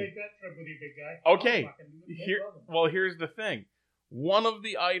thing. Take that trip with you, big guy. Okay. Here's the thing. One of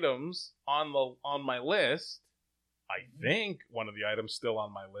the items on my list, I think one of the items still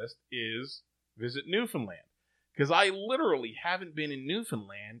on my list, is visit Newfoundland. Because I literally haven't been in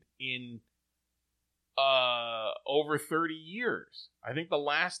Newfoundland in over 30 years. I think the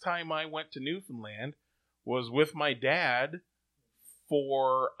last time I went to Newfoundland was with my dad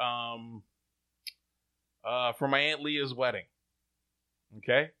for my Aunt Leah's wedding.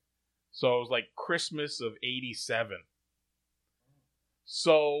 Okay? So it was like Christmas of 87.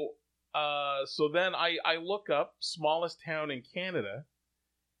 So then I look up smallest town in Canada,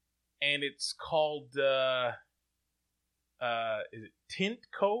 and it's called is it Tint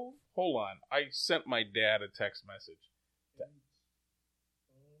Cove? Hold on. I sent my dad a text message. No,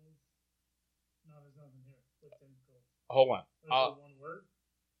 there's nothing here. What's Tint Cove? Hold on. One word?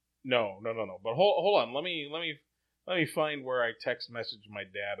 No. But hold on. Let me find where I text messaged my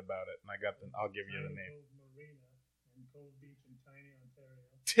dad about it, and I'll give you the name. Cove Marina and Cove Beach in Tiny, Ontario.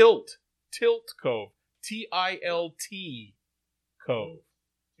 Tilt Cove. TILT Cove.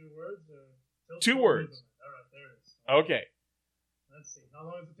 2 words or 2 words. All right, there it is. Okay. Let's see. How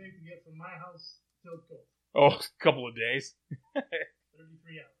long does it take to get from my house to Tilt Cove? Oh, a couple of days.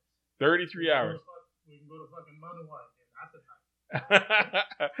 33 hours. 33 hours. We can go to fucking Moniwai at the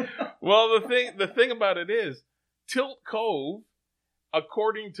time. Well, the thing about it is, Tilt Cove,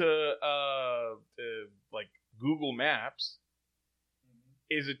 according to like Google Maps,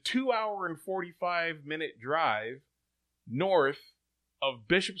 is a 2 hour and 45-minute drive north of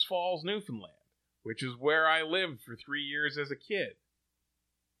Bishops Falls, Newfoundland, which is where I lived for 3 years as a kid.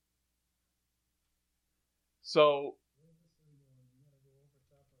 So,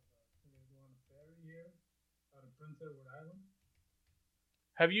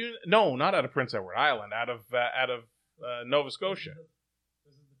 have you? No, not out of Prince Edward Island. Out of Nova Scotia.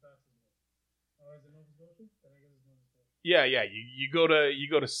 This is the fastest one. Oh, is it Nova Scotia? Then I guess it's Nova Scotia. Yeah. You go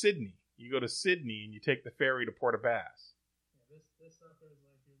to Sydney. You go to Sydney and you take the ferry to Port aux Basques. Yeah, this sucker is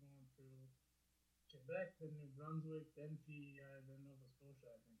like you're going through Quebec, then New Brunswick, then PEI, then Nova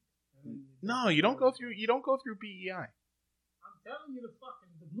Scotia, I think. No, you don't go through PEI. I'm telling you, the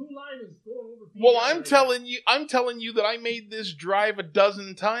blue line is going over PEI. Well, I'm telling you that I made this drive a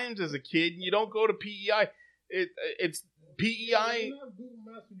dozen times as a kid, and you don't go to PEI. It's PEI. You didn't have Google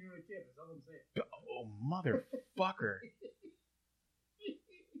Maps when you were a kid. That's all I'm saying. Oh, motherfucker!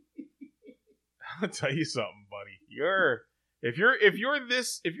 I'll tell you something, buddy. If you're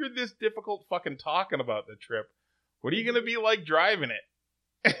this difficult fucking talking about the trip, what are you gonna be like driving it?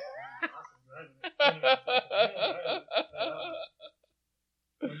 Awesome driving it. Anyway,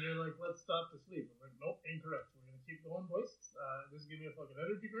 when you're like, let's stop to sleep. I'm like, nope, incorrect. We're going to keep going, boys. Just give me a fucking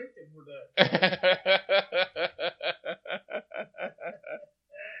energy drink and we're dead.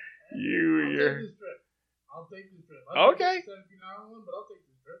 I'll take this trip. Okay. 17-hour one, but I'll take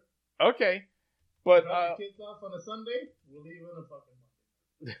this trip. Okay. But, drop the kids off on a Sunday, we'll leave on a fucking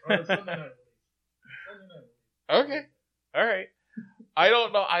Monday. Or a Sunday night, we'll leave. Sunday night, we'll leave. Okay. All right. I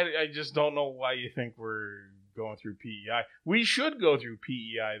don't know. I just don't know why you think we're going through PEI. We should go through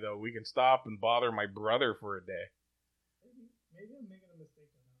PEI, though. We can stop and bother my brother for a day. Maybe I'm making a mistake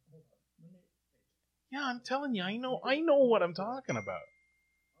on that. Hold on. Yeah, I'm telling you. I know what I'm talking about.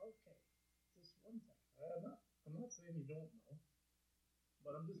 Okay. Just one thing. I'm not saying you don't know.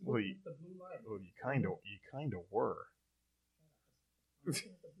 But I'm just looking at the blue line. Well, you kind of were. I'm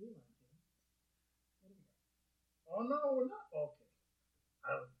looking at the blue line. What do we got? Oh, no, we're not. Okay.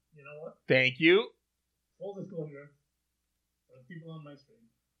 You know what? Thank you. Full disclosure, for the people on my stream,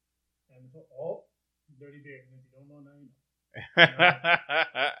 and dirty beard, and if you don't know, now you know.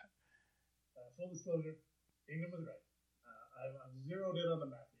 Full disclosure, England was right. I've zeroed in on the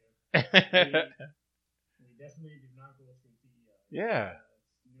math here. We definitely did not go through PEI. Yeah.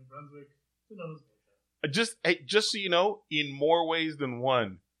 New Brunswick, to Nova Just Scotia. so you know, in more ways than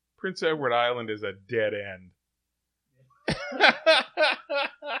one, Prince Edward Island is a dead end.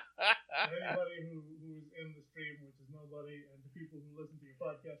 Anybody who's in the stream, which is nobody, and the people who listen to your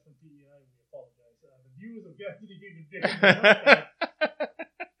podcast from PEI, we apologize. The views of Cassidy King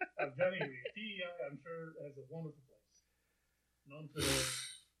and Johnny Reed. PEI, I'm sure, has a wonderful place. Known for their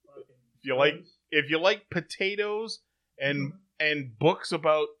fucking if you like potatoes and books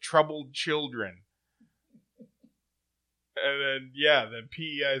about troubled children, and then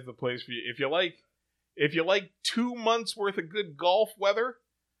PEI is the place for you. If you like 2 months worth of good golf weather,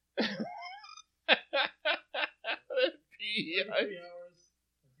 PEI. 3 hours.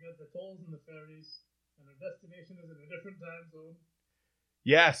 It's got the tolls and the ferries, and the destination is in a different time zone.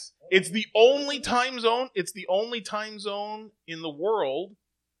 Yes, it's the only time zone. It's the only time zone in the world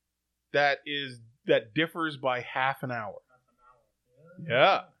that differs by half an hour.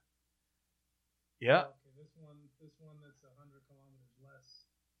 Yeah. Okay, this one that's 100 kilometers less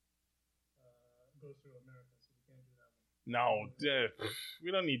goes through America, so we can't do that one. No, we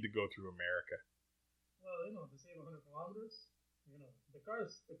don't need to go through America. Well, to save 100 kilometers, the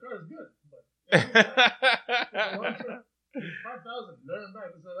car's good, but 5,000 there and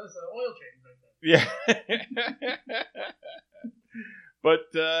back. That's an oil change right there. Yeah.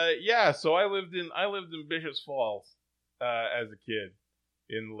 But so I lived in Bishops Falls as a kid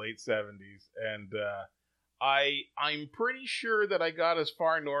in the late 70s, and I'm pretty sure that I got as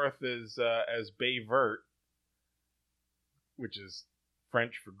far north as Baie Verte, which is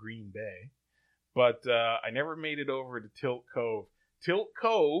French for Green Bay, but I never made it over to Tilt Cove. Tilt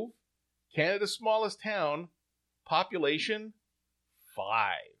Cove, Canada's smallest town, population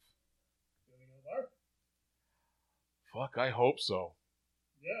 5. Fuck, I hope so.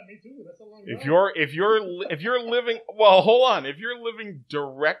 Yeah, me too. That's a long If you're living, well, hold on. If you're living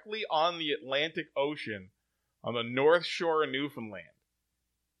directly on the Atlantic Ocean, on the North Shore of Newfoundland,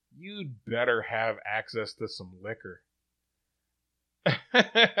 you'd better have access to some liquor.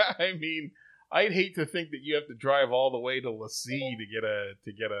 I mean, I'd hate to think that you have to drive all the way to Lassie to get a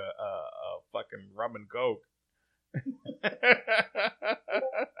fucking rum and coke.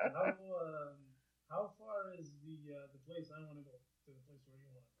 How far is the place I want to go to the place where you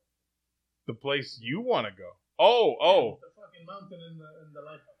want to go? The place you want to go? Oh. The fucking mountain in the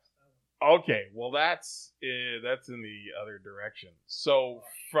lighthouse. Okay, well that's in the other direction. So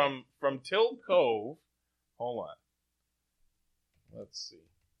from Tilt Cove, hold on. Let's see.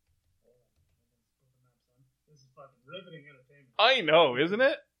 This is fucking riveting entertainment. I know, isn't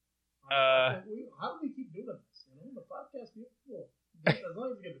it? How do we keep doing this? The podcast, as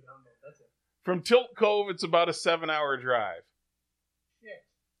long as we get the download, that's it. From Tilt Cove, it's about a 7-hour drive. Shit.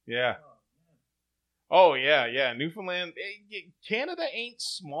 Yeah. Oh, yeah. Newfoundland, Canada ain't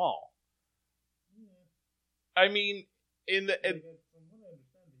small. Yeah. I mean, from what I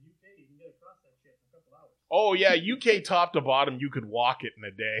understand, the UK, you can get across that shit in a couple hours. Oh yeah, UK top to bottom, you could walk it in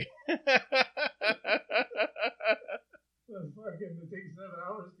a day. It takes 7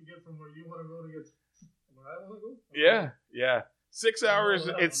 hours to get from where you want to go to get where I want to go. Yeah. 6 hours.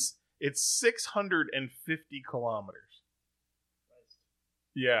 It's 650 kilometers. Nice.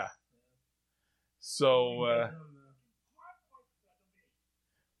 Yeah. So.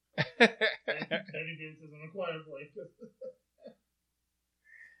 Teddy Bear says I'm a quiet boy.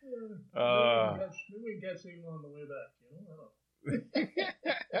 Maybe we can catch him on the way back. I don't know.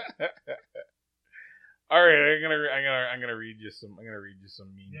 All right, I'm gonna read you some mean tweets.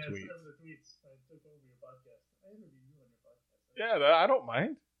 Some of the tweets. I took over your podcast. I interviewed you on your podcast. Yeah, I don't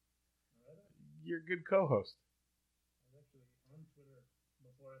mind. You're a good co-host. I was actually on Twitter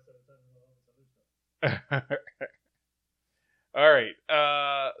before I started talking about all this other stuff. All right.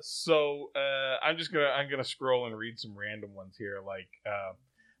 So I'm gonna scroll and read some random ones here.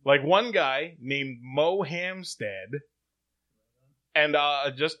 Like one guy named Mo Hamstead. And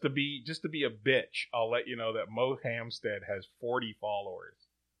just to be a bitch, I'll let you know that Mo Hamstead has 40 followers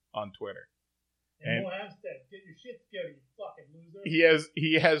on Twitter. And Mo Hamstead, get your shit together, you fucking loser.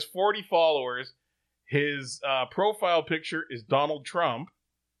 He has 40 followers. His profile picture is Donald Trump.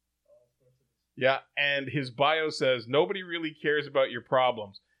 Yeah, and his bio says, "Nobody really cares about your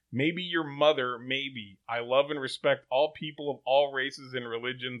problems. Maybe your mother, maybe. I love and respect all people of all races and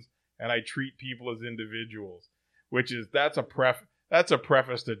religions, and I treat people as individuals." Which is that's a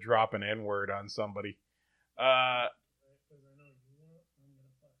preface to drop an N-word on somebody.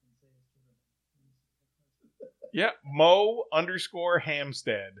 Yeah, Mo _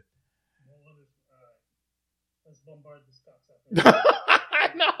 Hamstead. Let's bombard this cocksucker.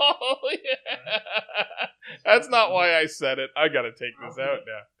 No, yeah. That's not why I said it. I gotta take this out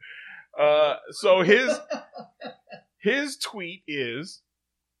now. So his tweet is,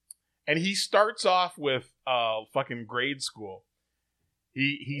 and he starts off with fucking grade school.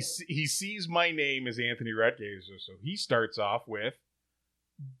 He sees my name as Anthony Rutgazer, so he starts off with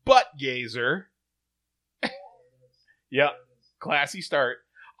butt gazer. Yeah, classy start.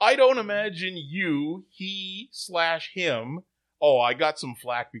 I don't imagine you, he/him. Oh, I got some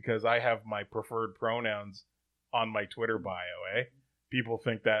flack because I have my preferred pronouns on my Twitter bio, eh? People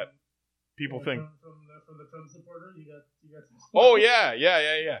think from the Trump supporter, you got some. Oh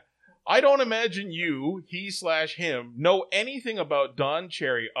yeah. I don't imagine you, he/him, know anything about Don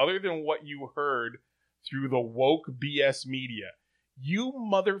Cherry other than what you heard through the woke BS media. You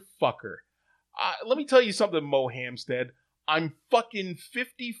motherfucker. Let me tell you something, Mo Hamstead. I'm fucking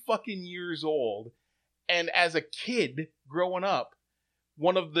 50 fucking years old, and as a kid growing up,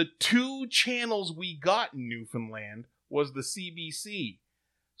 one of the 2 channels we got in Newfoundland was the CBC.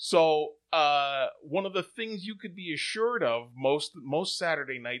 So, one of the things you could be assured of most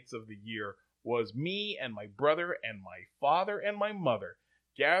Saturday nights of the year was me and my brother and my father and my mother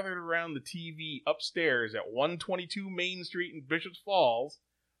gathered around the TV upstairs at 122 Main Street in Bishops Falls,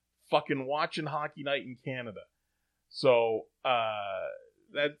 fucking watching Hockey Night in Canada. So,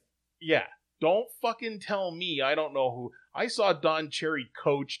 don't fucking tell me I don't know who. I saw Don Cherry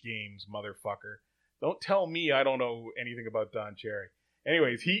coach games, motherfucker. Don't tell me I don't know anything about Don Cherry.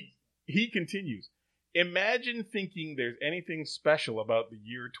 Anyways, he continues. Imagine thinking there's anything special about the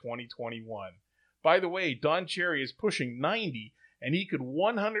year 2021. By the way, Don Cherry is pushing 90, and he could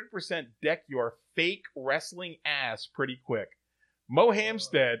 100% deck your fake wrestling ass pretty quick. Mo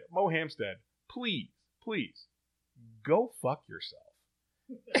Hamstead, please, go fuck yourself.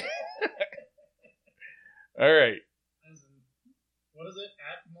 All right. What is it?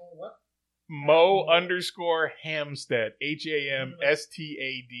 At Mo what? Mo _ Hamstead.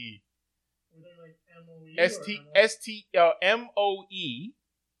 HAMSTAD. Were they like MOE? MOE.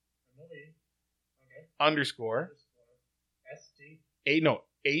 Okay. Underscore. ST.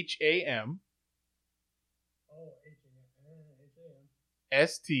 HAM. Oh, HAM.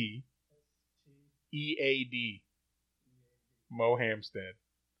 STEAD. Mo Hamstead.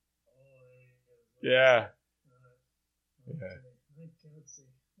 Yeah.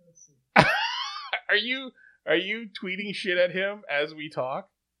 Let's see. Are you tweeting shit at him as we talk?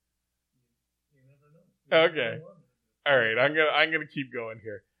 You never know. Okay. All right. I'm gonna keep going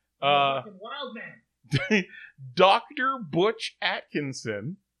here. Fucking wild man. Dr. Butch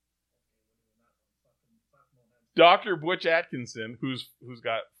Atkinson. Dr. Butch Atkinson, who's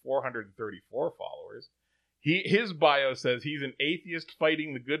got 434 followers. His bio says he's an atheist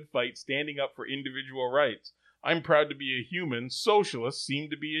fighting the good fight, standing up for individual rights. I'm proud to be a human. Socialists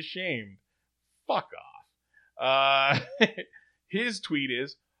seem to be ashamed. Fuck off. His tweet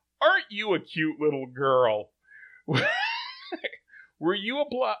is, "Aren't you a cute little girl? Were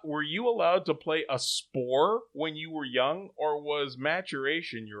you allowed to play a spore when you were young, or was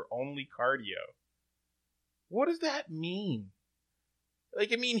maturation your only cardio?" What does that mean?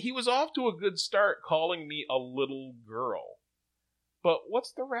 He was off to a good start calling me a little girl. But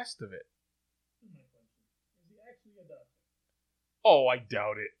what's the rest of it? Is he actually a doctor? Oh, I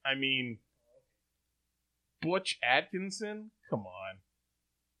doubt it. Butch Atkinson? Come on.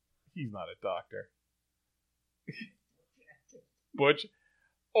 He's not a doctor. Butch?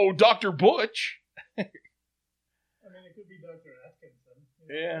 Oh, Dr. Butch? It could be Dr. Atkinson.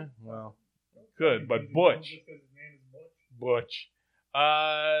 Yeah, well, could, but Just Butch. because his name is Butch. Butch.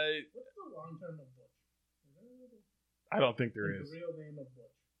 What's the long term of Butch? I don't think there Like is. the real name of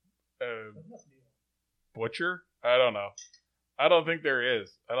Butch. Uh, There must be one. Butcher? I don't know. I don't think there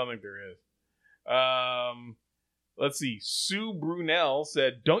is. Let's see. Sue Brunel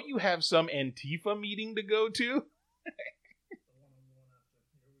said, "Don't you have some Antifa meeting to go to?" The one I'm going after.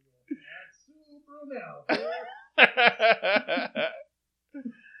 Here we go. That's Sue Brunel.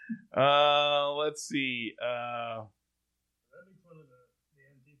 Let's see. That makes fun of the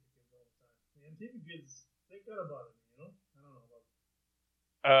Antifa kids all the time. The Antifa kids, they got about it, you know? I don't know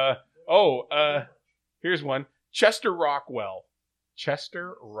about Here's one. Chester Rockwell.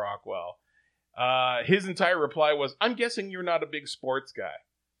 His entire reply was, "I'm guessing you're not a big sports guy."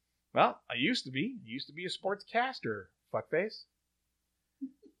 Well, I used to be. I used to be a sportscaster, fuckface.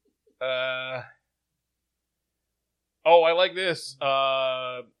 I like this.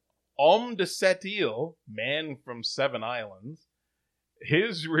 Homme de Sept-Îles, man from Seven Islands.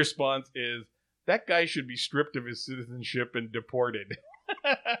 His response is, "That guy should be stripped of his citizenship and deported."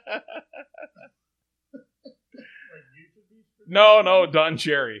 Like you should be strict? No, Don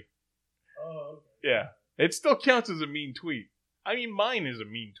Cherry. Oh, okay. Yeah. It still counts as a mean tweet. I mean, mine is a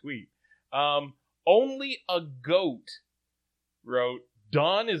mean tweet. Only a goat wrote,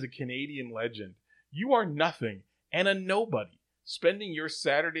 "Don is a Canadian legend. You are nothing and a nobody, spending your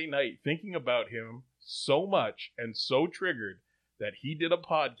Saturday night thinking about him so much and so triggered that he did a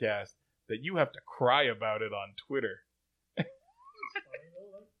podcast that you have to cry about it on Twitter." It's funny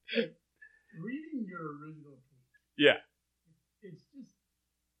though, like reading your original tweet. Yeah. It's just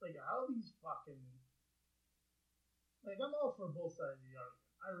like how these fucking like I'm all for both sides of the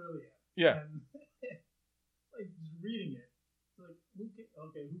argument. I really am. Yeah. And like just reading it, it's like who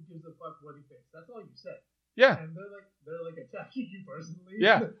gives a fuck what he thinks? That's all you said. Yeah. And they're like attacking you personally.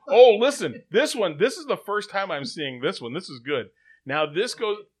 Yeah. Oh, listen. This is the first time I'm seeing this one. This is good. Now this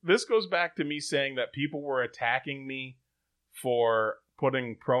goes back to me saying that people were attacking me for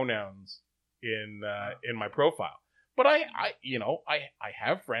putting pronouns in my profile. But I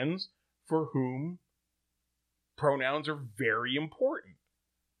have friends for whom pronouns are very important.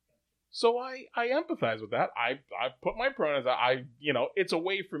 So I empathize with that. I put my pronouns. It's a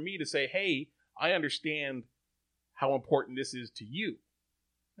way for me to say, hey, I understand how important this is to you.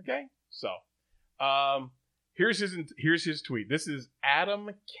 Okay, so here's his tweet. This is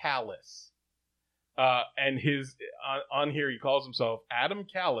Adam Callis, and his on here he calls himself Adam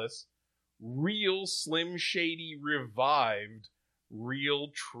Callis, real Slim Shady revived,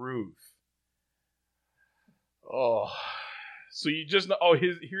 real truth. Oh, so you just know. Oh,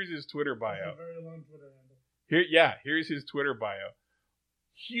 here's his Twitter bio. That's a very long Twitter handle. Here's his Twitter bio.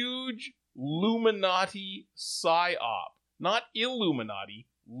 Huge Luminati psyop. Not Illuminati,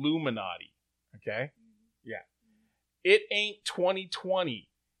 Luminati. Okay? Yeah. It ain't 2020.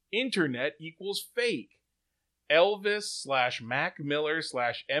 Internet equals fake. Elvis / Mac Miller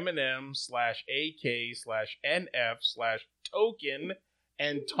 / Eminem / AK / NF / Token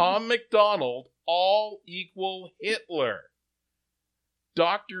and Tom McDonald all equal Hitler.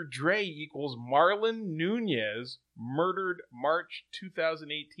 Dr. Dre equals Marlon Nunez, murdered March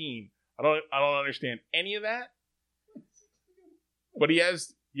 2018. I don't understand any of that. But he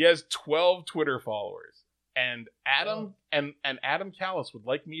has 12 Twitter followers. And Adam Callis would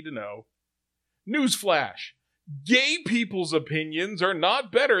like me to know. Newsflash. Gay people's opinions are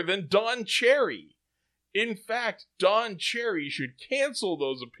not better than Don Cherry. In fact, Don Cherry should cancel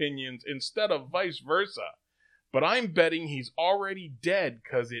those opinions instead of vice versa. But I'm betting he's already dead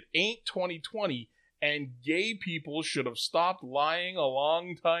because it ain't 2020 and gay people should have stopped lying a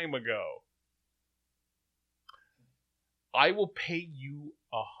long time ago. I will pay you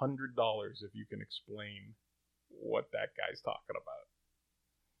 $100 if you can explain what that guy's talking about.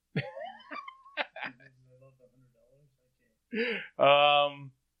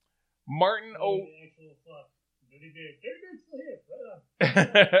 Martin O.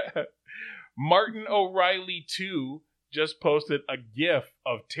 Martin O'Reilly 2 just posted a GIF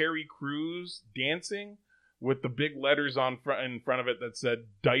of Terry Crews dancing with the big letters in front of it that said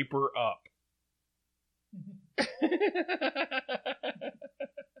 "diaper up." I'm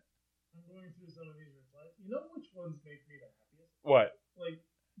going through some of these replies. You know which ones make me the happiest? What? Like,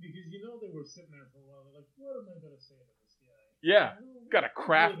 because they were sitting there for a while. They're like, what am I going to say to this guy? Yeah, gotta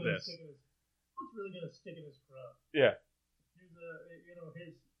craft this. What's really going to stick in his crowd? Yeah.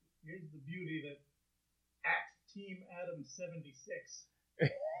 Here's the beauty that at Team Adam 76.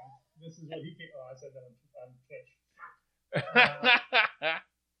 This is what he came. Oh, I said that on Twitch.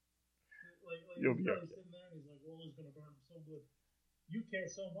 You'll be he's okay. sitting there and he's like, "Well, it's gonna burn so good. You care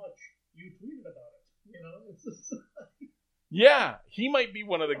so much you tweeted about it. You know, it's just Yeah, he might be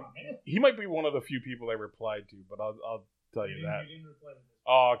one of the come on, man. he might be one of the few people I replied to, but I'll tell you that. You didn't reply to this.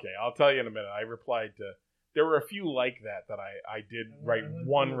 Oh, okay. I'll tell you in a minute. I replied to. There were a few like that I did write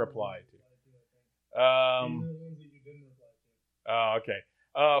one reply to. These are the ones that you didn't reply to. Oh, okay.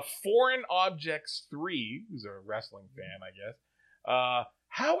 Foreign Objects 3, who's a wrestling fan, I guess.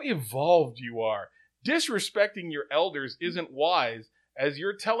 How evolved you are. Disrespecting your elders isn't wise, as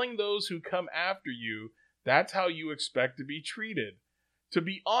you're telling those who come after you that's how you expect to be treated. To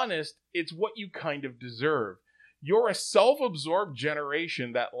be honest, it's what you kind of deserve. You're a self-absorbed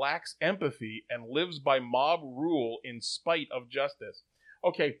generation that lacks empathy and lives by mob rule in spite of justice.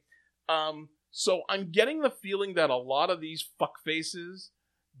 Okay, so I'm getting the feeling that a lot of these fuckfaces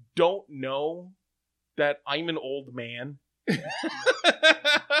don't know that I'm an old man. I think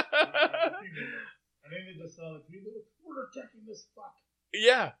they just saw the tweet. We're attacking this fuck.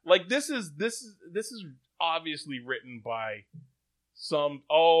 Yeah, like this is obviously written by some.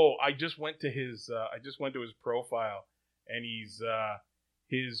 Oh, I just went to his profile, and he's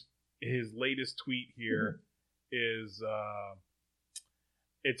his latest tweet here is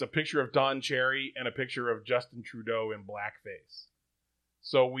it's a picture of Don Cherry and a picture of Justin Trudeau in blackface.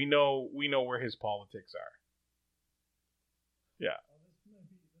 So we know where his politics are. Yeah.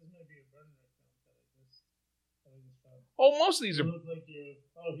 This might be a burner account that I just found. Oh, most of these are. You look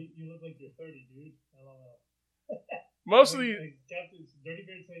like you're 30, dude. LOL. Most of these. Captain Dirty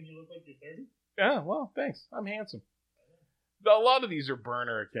Beard saying you look like you're 30. Yeah, well, thanks. I'm handsome. A lot of these are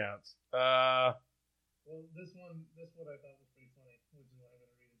burner accounts. Well, this one I thought was pretty funny, which is why I'm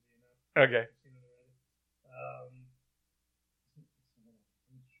gonna read it to you now. Okay. I've seen it already. Let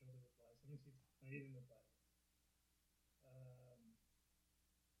me show the replies. Let me see. I didn't reply.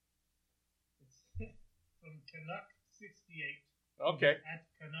 It's from Canuck68. Okay. At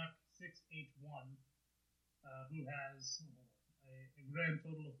Canuck681, who has a grand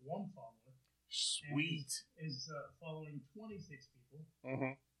total of 1 follower. Sweet. Is following 26 people.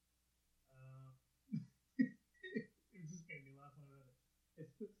 Mm-hmm. It just made me laugh when I read it.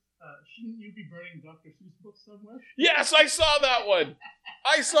 Shouldn't you be burning Dr. Seuss books somewhere? Yes, I saw that one.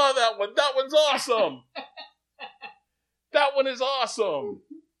 That one's awesome. That one is awesome.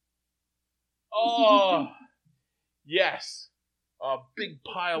 Oh, yes. A big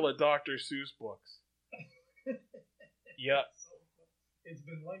pile of Dr. Seuss books. Yep. It's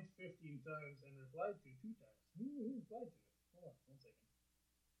been liked 15 times and replied to 2 times. Who replied to it? Hold on, 1 second.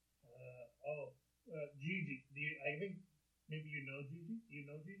 Gigi. I think maybe you know Gigi. Do you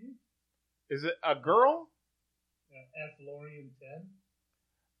know Gigi? Is it a girl? F. Lorian 10.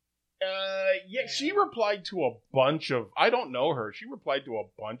 Yeah, she replied to a bunch of. I don't know her. She replied to a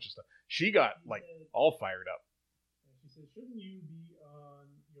bunch of stuff. She got all fired up. She said, "Shouldn't you be on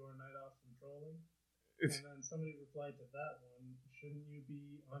your night off from trolling?" And then somebody replied to that one, "Shouldn't you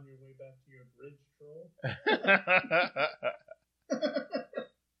be on your way back to your bridge troll?"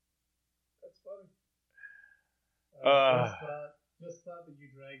 That's funny. Just thought that you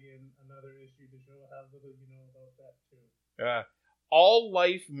drag in another issue to show how little you know about that too. All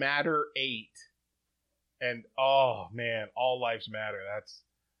Life Matter 8. And oh man, All Lives Matter.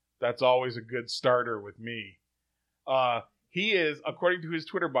 That's always a good starter with me. He is, according to his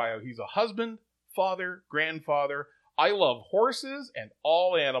Twitter bio, he's a husband, father, grandfather. I love horses and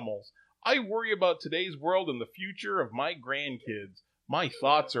all animals. I worry about today's world and the future of my grandkids. My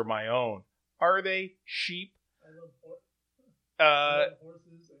thoughts are my own. Are they? Sheep? I love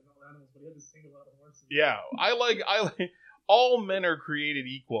horses and all animals, but he had to sing about horses. Yeah, I like all men are created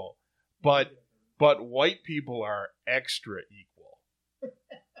equal, but white people are extra equal.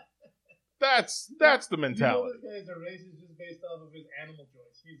 That's the mentality. You know this guy's a racist just based off of his animal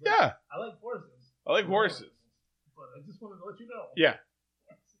choice. He's like, yeah, I like horses. I like horses. But I just wanted to let you know. Yeah.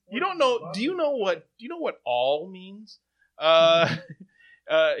 You don't know. Do you know what all means?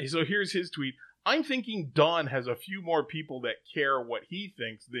 So here's his tweet. I'm thinking Don has a few more people that care what he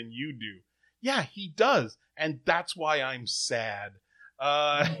thinks than you do. Yeah, he does, and that's why I'm sad.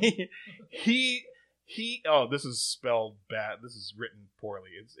 He. Oh, this is spelled bad. This is written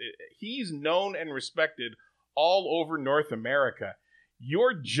poorly. He's known and respected all over North America.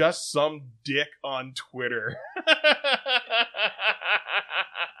 You're just some dick on Twitter.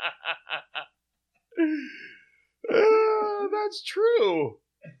 That's true.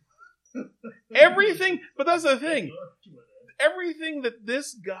 Everything, but that's the thing. Everything that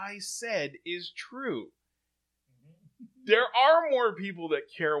this guy said is true. There are more people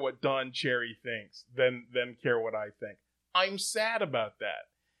that care what Don Cherry thinks than care what I think. I'm sad about that.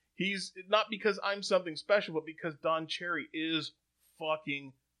 He's not because I'm something special, but because Don Cherry is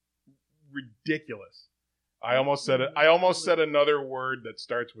fucking ridiculous. I almost said it. I almost said another word that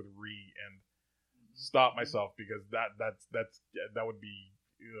starts with "re" and stopped myself because that would be.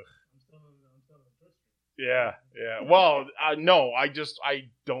 Ugh. I'm still on Twitter. Yeah. Well, no, I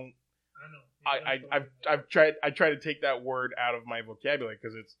don't. I know. I've tried to take that word out of my vocabulary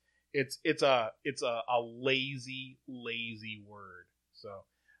because it's a lazy word. So,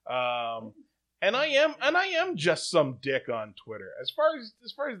 and I am just some dick on Twitter. As far as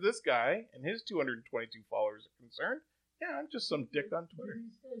this guy and his 222 followers are concerned, yeah, I'm just some dick on Twitter.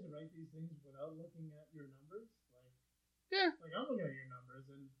 These guys write these things without looking at your numbers. Yeah. Like I'm looking at your numbers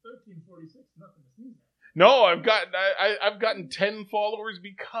and 1346, nothing to sneeze at. No, I've gotten 10 followers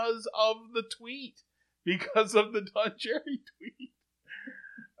because of the tweet. Because of the Don Cherry tweet. These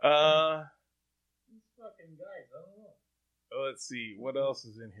fucking guys, I don't know. Let's see. What else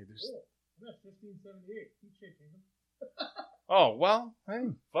is in here? There's... Oh, I'm at 1578. Keep shaking them. Oh, well,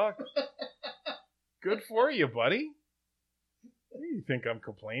 hey, fuck. Good for you, buddy. You think I'm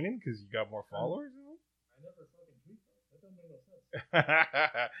complaining because you got more followers? I never fucking tweet those. That don't make no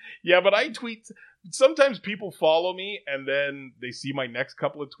sense. Yeah, but I tweet. Sometimes people follow me and then they see my next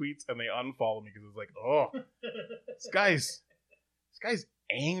couple of tweets and they unfollow me because it's like, oh, this guy's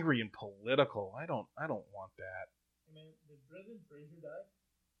angry and political. I don't want that. Man, did Brendan Fraser die?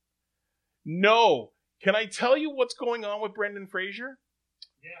 No. Can I tell you what's going on with Brendan Fraser?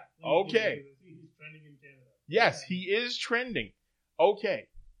 Yeah. Okay. He's trending in Canada. Yes, he is trending. Okay.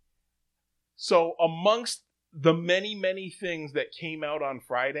 So amongst the many things that came out on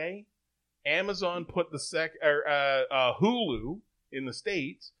Friday, Amazon put Hulu in the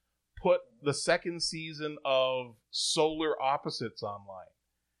States put the second season of Solar Opposites online,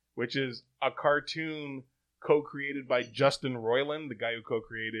 which is a cartoon co-created by Justin Roiland, the guy who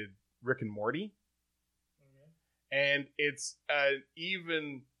co-created Rick and Morty. Okay. And it's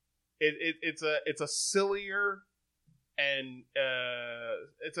it's a sillier and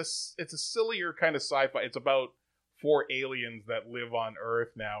it's a sillier kind of sci-fi. It's about 4 aliens that live on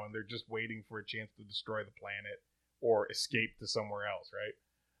Earth now, and they're just waiting for a chance to destroy the planet or escape to somewhere else, right?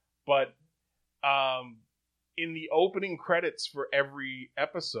 But in the opening credits for every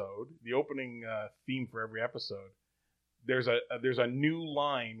episode, the opening theme for every episode, there's a new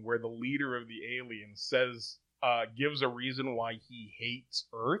line where the leader of the aliens says gives a reason why he hates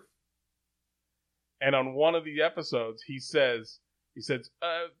Earth. And on one of the episodes, he says,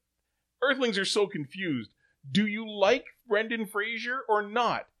 Earthlings are so confused. Do you like Brendan Fraser or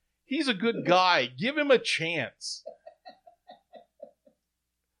not? He's a good guy. Give him a chance.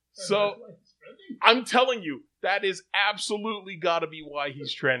 So, I'm telling you, that is absolutely got to be why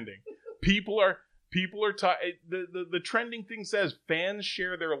he's trending. People are the trending thing says fans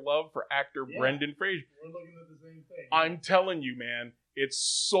share their love for actor Brendan Fraser. We're looking at the same thing. I'm telling you, man, it's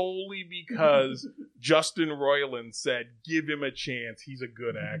solely because Justin Roiland said, give him a chance. He's a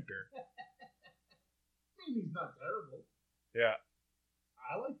good actor. I mean, he's not terrible. Yeah.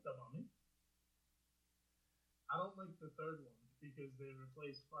 I like The Mummy. I don't like the third one because they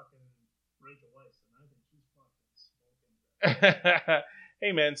replaced fucking Rachel Weisz, and I think she's fucking smoking.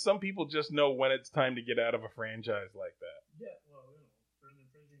 Hey, man, some people just know when it's time to get out of a franchise like that. Yeah, well, Brendan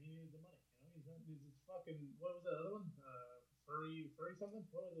Fraser, he needs the money. He's fucking, what was that other one? Furry something?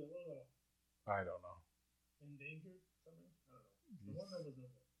 What was it? I don't know. Endangered something? I don't know. The one that was in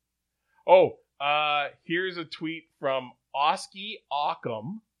there. Oh, here's a tweet from Oski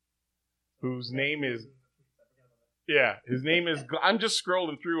Occam, whose name is... Yeah, his name is... I'm just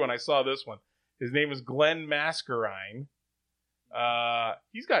scrolling through and I saw this one. His name is Glenn Mascarine.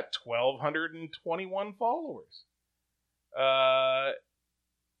 He's got 1,221 followers.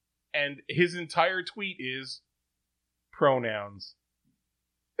 And his entire tweet is pronouns.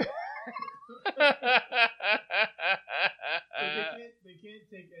 They can't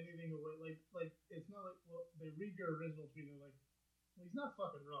take anything away. Like it's not like, well, they read your original tweet and they're like, well, he's not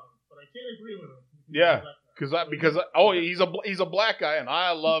fucking wrong, but I can't agree with him. Yeah, he's a black guy, and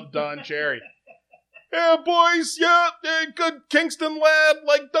I love Don Cherry. Yeah, boys, good Kingston lad,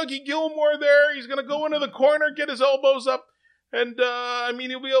 like Dougie Gilmore there. He's gonna go into the corner, get his elbows up, and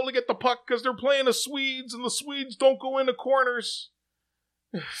he'll be able to get the puck because they're playing the Swedes, and the Swedes don't go into corners.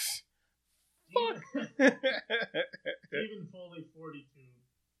 Fuck. Stephen Foley 42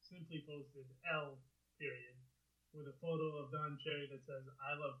 simply posted L period with a photo of Don Cherry that says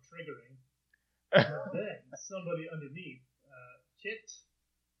I love triggering. And then somebody underneath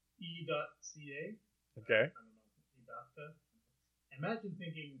kit.e.ca. Okay. I don't know, imagine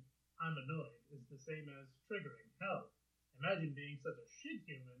thinking I'm annoyed is the same as triggering. Hell, imagine being such a shit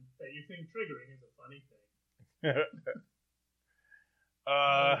human that you think triggering is a funny thing.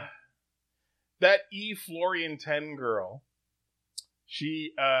 that E Florian 10 girl,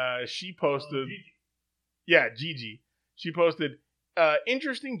 she posted, Gigi. yeah, Gigi. She posted,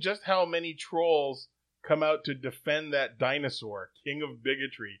 interesting just how many trolls come out to defend that dinosaur, king of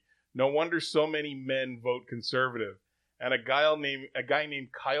bigotry. No wonder so many men vote conservative. And a guy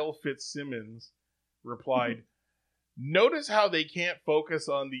named Kyle Fitzsimmons replied, notice how they can't focus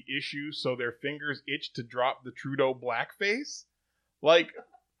on the issue so their fingers itch to drop the Trudeau blackface? Like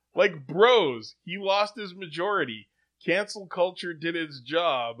bros, he lost his majority. Cancel culture did its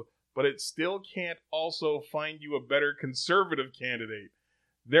job, but it still can't also find you a better conservative candidate.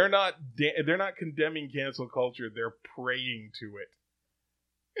 They're not condemning cancel culture, they're praying to it.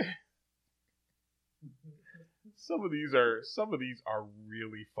 Some of these are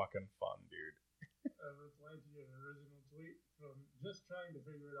really fucking fun, dude. Replied to your original tweet from just trying to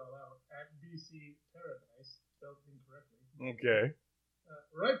figure it all out at BC Paradise, spelled incorrectly. Okay.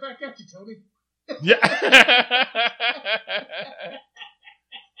 Right back at you, Tony. Yeah.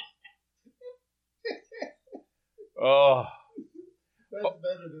 Oh. That's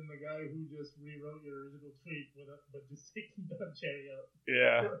better than the guy who just rewrote your original tweet but just taking Don Cherry out.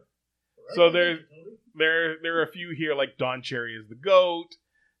 Yeah. Right So back at you, Tony. there are a few here like Don Cherry is the GOAT.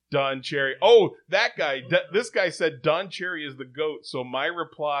 Don Cherry. Oh, that guy. This guy said Don Cherry is the GOAT. So my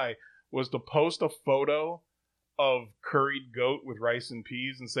reply was to post a photo of curried goat with rice and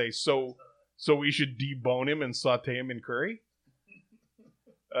peas and say, so we should debone him and saute him in curry.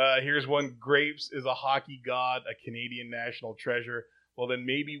 Here's one. Grapes is a hockey god, a Canadian national treasure. Well, then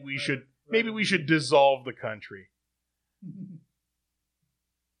maybe we should dissolve the country.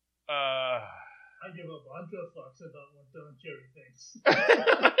 I give a bunch of fucks about what Don Cherry thinks.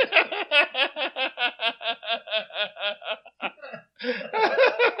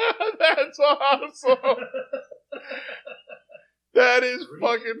 That's awesome. That is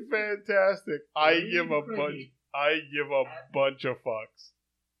fucking fantastic. I give a bunch of fucks.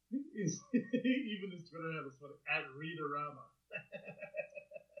 Even his Twitter handle is funny, at Readerama.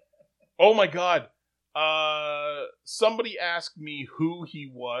 Oh my god. Somebody asked me who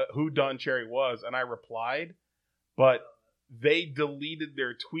Don Cherry was, and I replied, but they deleted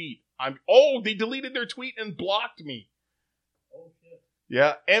their tweet. They deleted their tweet and blocked me. Oh shit.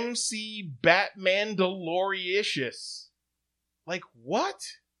 Yeah, MC Batmandalorious. Like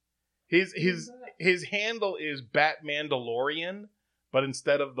what? His handle is Batmandalorian, but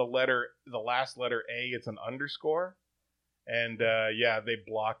instead of the last letter A, it's an underscore. And they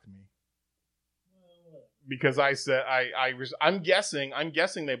blocked me. Because I said I'm guessing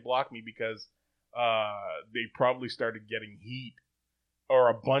they blocked me because they probably started getting heat or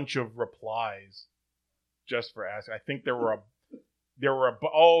a bunch of replies just for asking. I think there were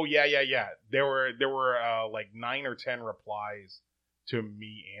like 9 or 10 replies to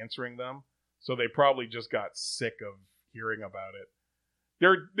me answering them, so they probably just got sick of hearing about it.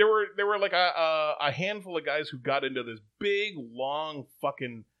 There were like a handful of guys who got into this big long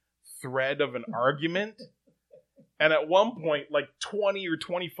fucking thread of an argument, and at one point, like 20 or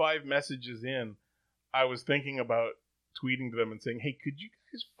 25 messages in, I was thinking about tweeting to them and saying, hey, could you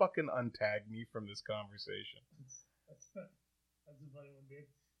guys fucking untag me from this conversation? That's a funny one, dude.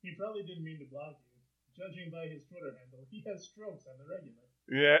 He probably didn't mean to block you. Judging by his Twitter handle, he has strokes on the regular.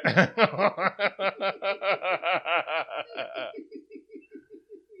 Yeah.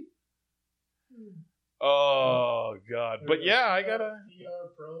 Oh god, but yeah, I gotta. PR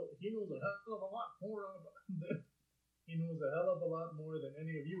Pro, he knows a hell of a lot more. He knows a hell of a lot more than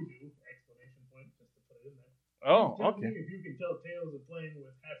any of you do! Exclamation point! Just to put it in there. Oh, tell okay. me if you can tell tales of playing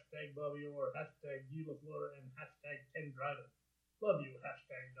with hashtag Bobby Orr, hashtag Guy Lafleur, and hashtag Ken Dryden. Love you,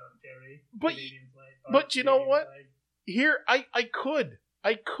 hashtag Don Cherry. But you know what? Here, I could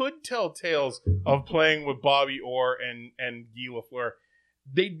tell tales of playing with Bobby Orr and Guy Lafleur.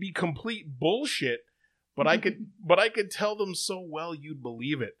 They'd be complete bullshit. But I could tell them so well you'd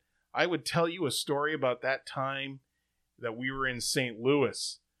believe it. I would tell you a story about that time that we were in St.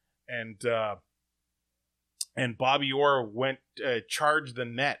 Louis, and Bobby Orr went charged the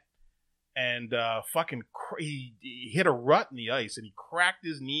net, and he hit a rut in the ice, and he cracked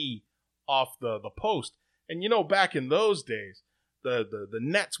his knee off the post. And you know, back in those days, the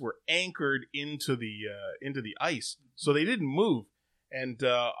nets were anchored into the ice, so they didn't move. And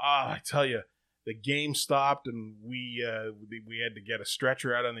I tell you. The game stopped, and we had to get a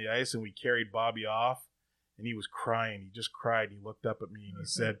stretcher out on the ice, and we carried Bobby off, and he was crying. He just cried. He looked up at me, and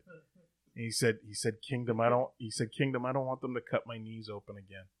he said, Kingdom, I don't want them to cut my knees open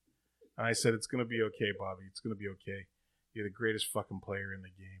again. And I said, it's gonna be okay, Bobby. It's gonna be okay. You're the greatest fucking player in the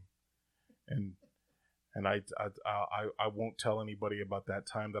game. And I won't tell anybody about that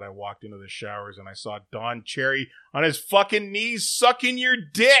time that I walked into the showers and I saw Don Cherry on his fucking knees sucking your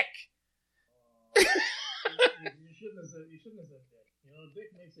dick. You shouldn't have said dick. You know,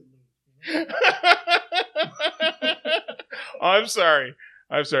 dick makes it loose. You know? I'm sorry.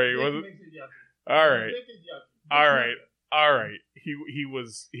 It Dick wasn't. makes it yucky. All right. Dick is yucky. All right. He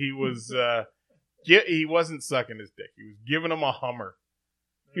was he wasn't sucking his dick. He was giving him a Hummer.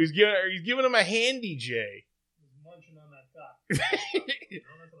 He's giving him a handy J. He's munching on that cock. You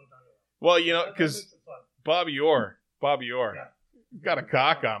know, that's what I'm talking about. Well, you know, because That makes it fun. Bobby Orr, he's got a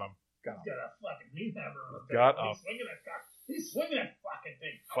cock on him. He's got a fucking meat hammer on his Got cock. a- He's swinging that cock. He's swinging that fucking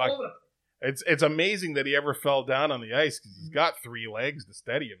thing. Fuck. All over the place. It's amazing that he ever fell down on the ice because he's got 3 legs to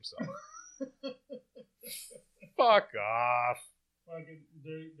steady himself. Fuck off. Fucking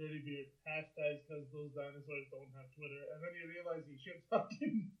dirty beard. Hashtags because those dinosaurs don't have Twitter. And then you realize he should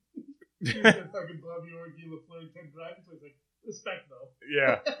fucking Bobby Orr, Guy Lafleur, Ted Bryant. So he's like, respect though.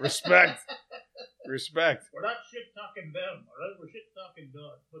 Yeah, respect. Respect. We're not shit talking them, alright? We're shit talking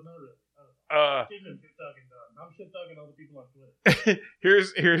Don. But not really. Shit talking Don. I'm shit talking all the people on Twitter.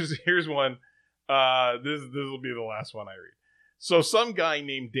 Here's one. This will be the last one I read. So some guy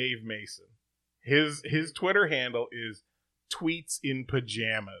named Dave Mason. His Twitter handle is tweets in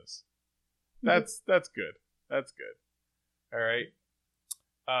pajamas. That's good. That's good. All right.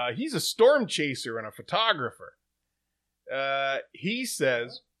 He's a storm chaser and a photographer. He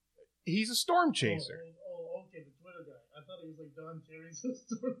says he's a storm chaser. Oh, okay, the Twitter guy. I thought he was like Don Cherry's a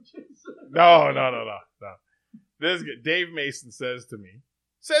storm chaser. No. This guy, Dave Mason says to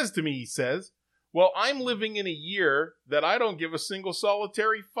me, he says, well, I'm living in a year that I don't give a single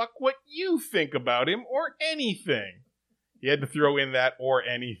solitary fuck what you think about him or anything. He had to throw in that or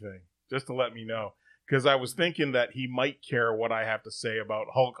anything just to let me know. Because I was thinking that he might care what I have to say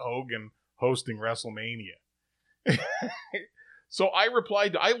about Hulk Hogan hosting WrestleMania. So I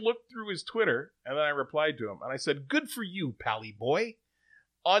looked through his Twitter, and then I replied to him. And I said, good for you, Pally boy.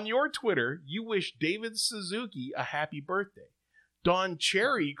 On your Twitter, you wish David Suzuki a happy birthday. Don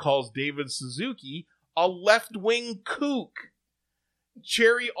Cherry calls David Suzuki a left-wing kook.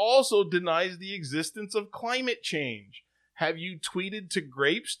 Cherry also denies the existence of climate change. Have you tweeted to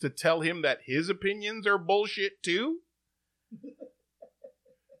Grapes to tell him that his opinions are bullshit too?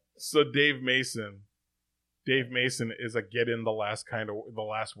 So Dave Mason is a get in the last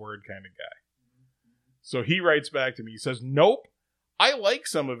word kind of guy. So he writes back to me. He says, nope, I like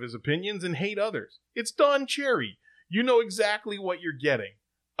some of his opinions and hate others. It's Don Cherry. You know exactly what you're getting.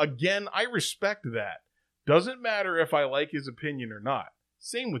 Again, I respect that. Doesn't matter if I like his opinion or not.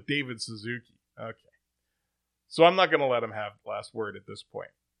 Same with David Suzuki. Okay. So I'm not going to let him have the last word at this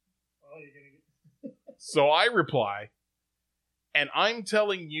point. Oh, you're gonna get... So I reply, and I'm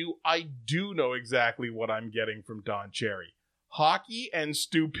telling you, I do know exactly what I'm getting from Don Cherry. Hockey and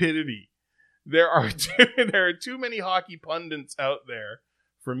stupidity. There are too many hockey pundits out there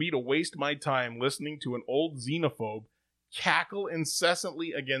for me to waste my time listening to an old xenophobe cackle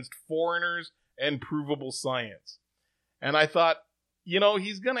incessantly against foreigners and provable science. And I thought,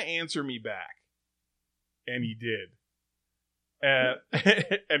 he's going to answer me back. And he did.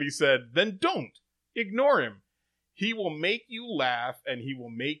 And he said, then don't. Ignore him. He will make you laugh and he will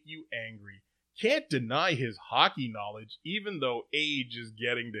make you angry. Can't deny his hockey knowledge, even though age is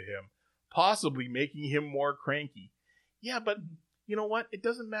getting to him, possibly making him more cranky. Yeah, but you know what? It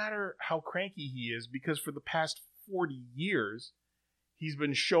doesn't matter how cranky he is, because for the past 40 years, he's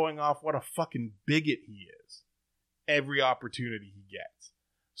been showing off what a fucking bigot he is every opportunity he gets.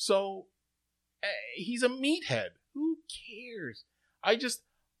 So, he's a meathead. Who cares?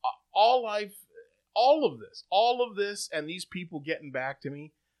 All of this, and these people getting back to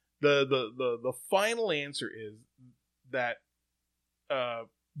me, the final answer is that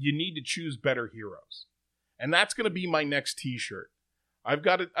you need to choose better heroes, and that's going to be my next T-shirt. I've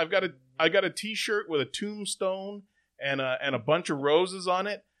got a T-shirt with a tombstone and a bunch of roses on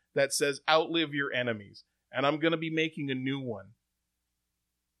it that says "Outlive your enemies," and I'm going to be making a new one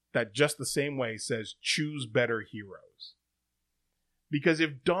that just the same way says "Choose better heroes." Because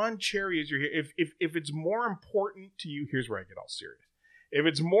if Don Cherry is your hero, if it's more important to you, here's where I get all serious. If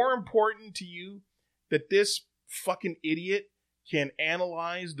it's more important to you that this fucking idiot can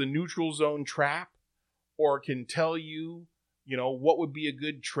analyze the neutral zone trap, or can tell you, what would be a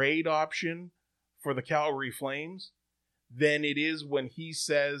good trade option for the Calgary Flames, than it is when he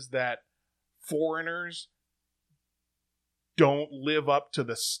says that foreigners don't live up to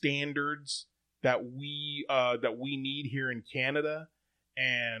the standards that we need here in Canada,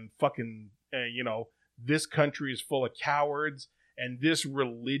 and fucking this country is full of cowards, and this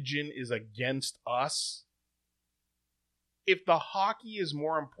religion is against us. If the hockey is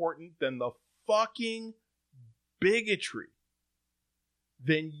more important than the fucking bigotry,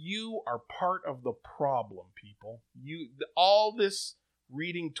 then you are part of the problem, people. All this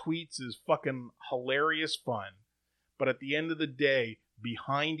reading tweets is fucking hilarious fun. But at the end of the day,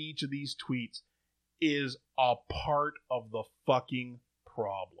 behind each of these tweets is a part of the fucking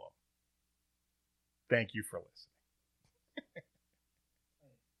problem. Thank you for listening.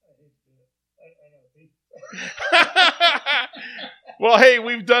 Well, hey,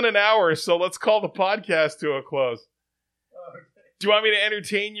 we've done an hour, so let's call the podcast to a close. Okay. Do you want me to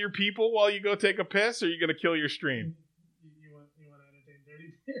entertain your people while you go take a piss, or are you going to kill your stream? You want to entertain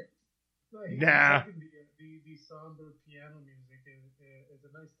Dirty Beard? Nah. The somber piano music is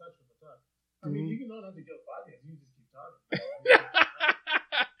a nice touch with the touch. I mean, you don't have to kill podcasts. You can just keep talking.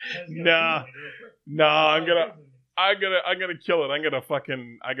 No, I'm gonna kill it.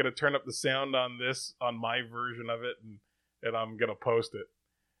 I gotta turn up the sound on this, on my version of it, and I'm gonna post it.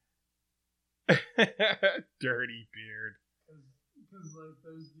 Dirty Beard. Because like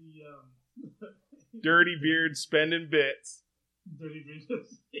there's the Dirty Beard spending bits. Dirty Beard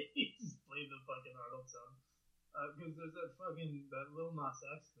just played the fucking Arnold sound. Because there's that Lil Nas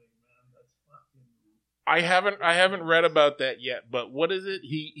X thing, man. That's fucking. I haven't read about that yet, but what is it?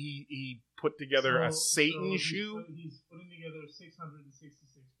 He put together a Satan shoe. He's putting together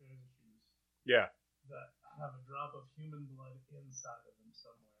 666 pairs of shoes. Yeah. That have a drop of human blood inside of them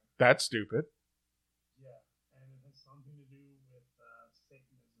somewhere. That's stupid. Yeah, and it has something to do with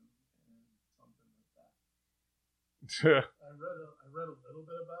Satanism and something like that. I read a little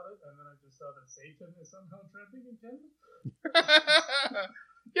bit about it, and then I just saw that Satan is somehow trending in Canada.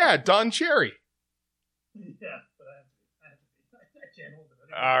 Yeah, Don Cherry. Yeah, but I can't hold it.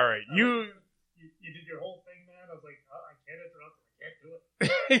 All right, you did your whole thing, man. I was like, oh, I can't interrupt. I can't do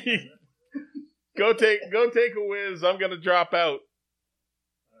it. go take a whiz. I'm gonna drop out.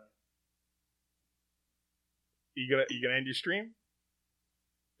 You gonna end your stream?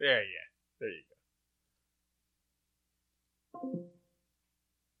 There you go.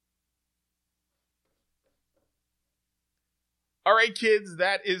 All right, kids,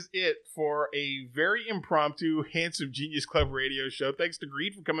 that is it for a very impromptu Handsome Genius Club radio show. Thanks to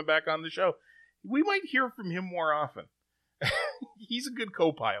Greed for coming back on the show. We might hear from him more often. He's a good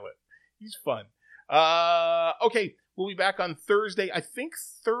co-pilot. He's fun. Okay, we'll be back on Thursday. I think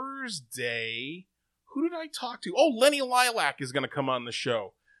Thursday. Who did I talk to? Oh, Lenny Lilac is going to come on the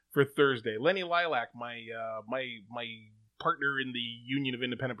show for Thursday. Lenny Lilac, my partner in the Union of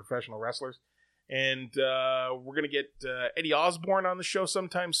Independent Professional Wrestlers. And we're going to get Eddie Osborne on the show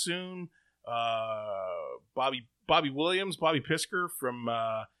sometime soon. Bobby Williams, Bobby Pisker from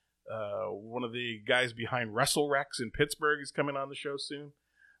one of the guys behind WrestleRex in Pittsburgh is coming on the show soon.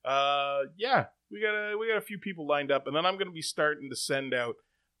 Yeah, we got a few people lined up. And then I'm going to be starting to send out...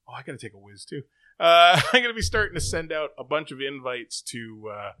 Oh, I got to take a whiz too. I'm going to be starting to send out a bunch of invites to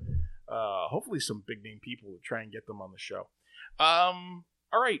hopefully some big name people to try and get them on the show. All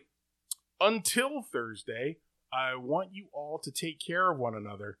right. Until Thursday, I want you all to take care of one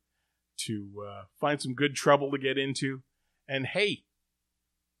another, to find some good trouble to get into. And hey,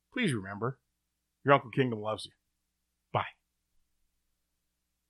 please remember, your Uncle Kingdom loves you. Bye.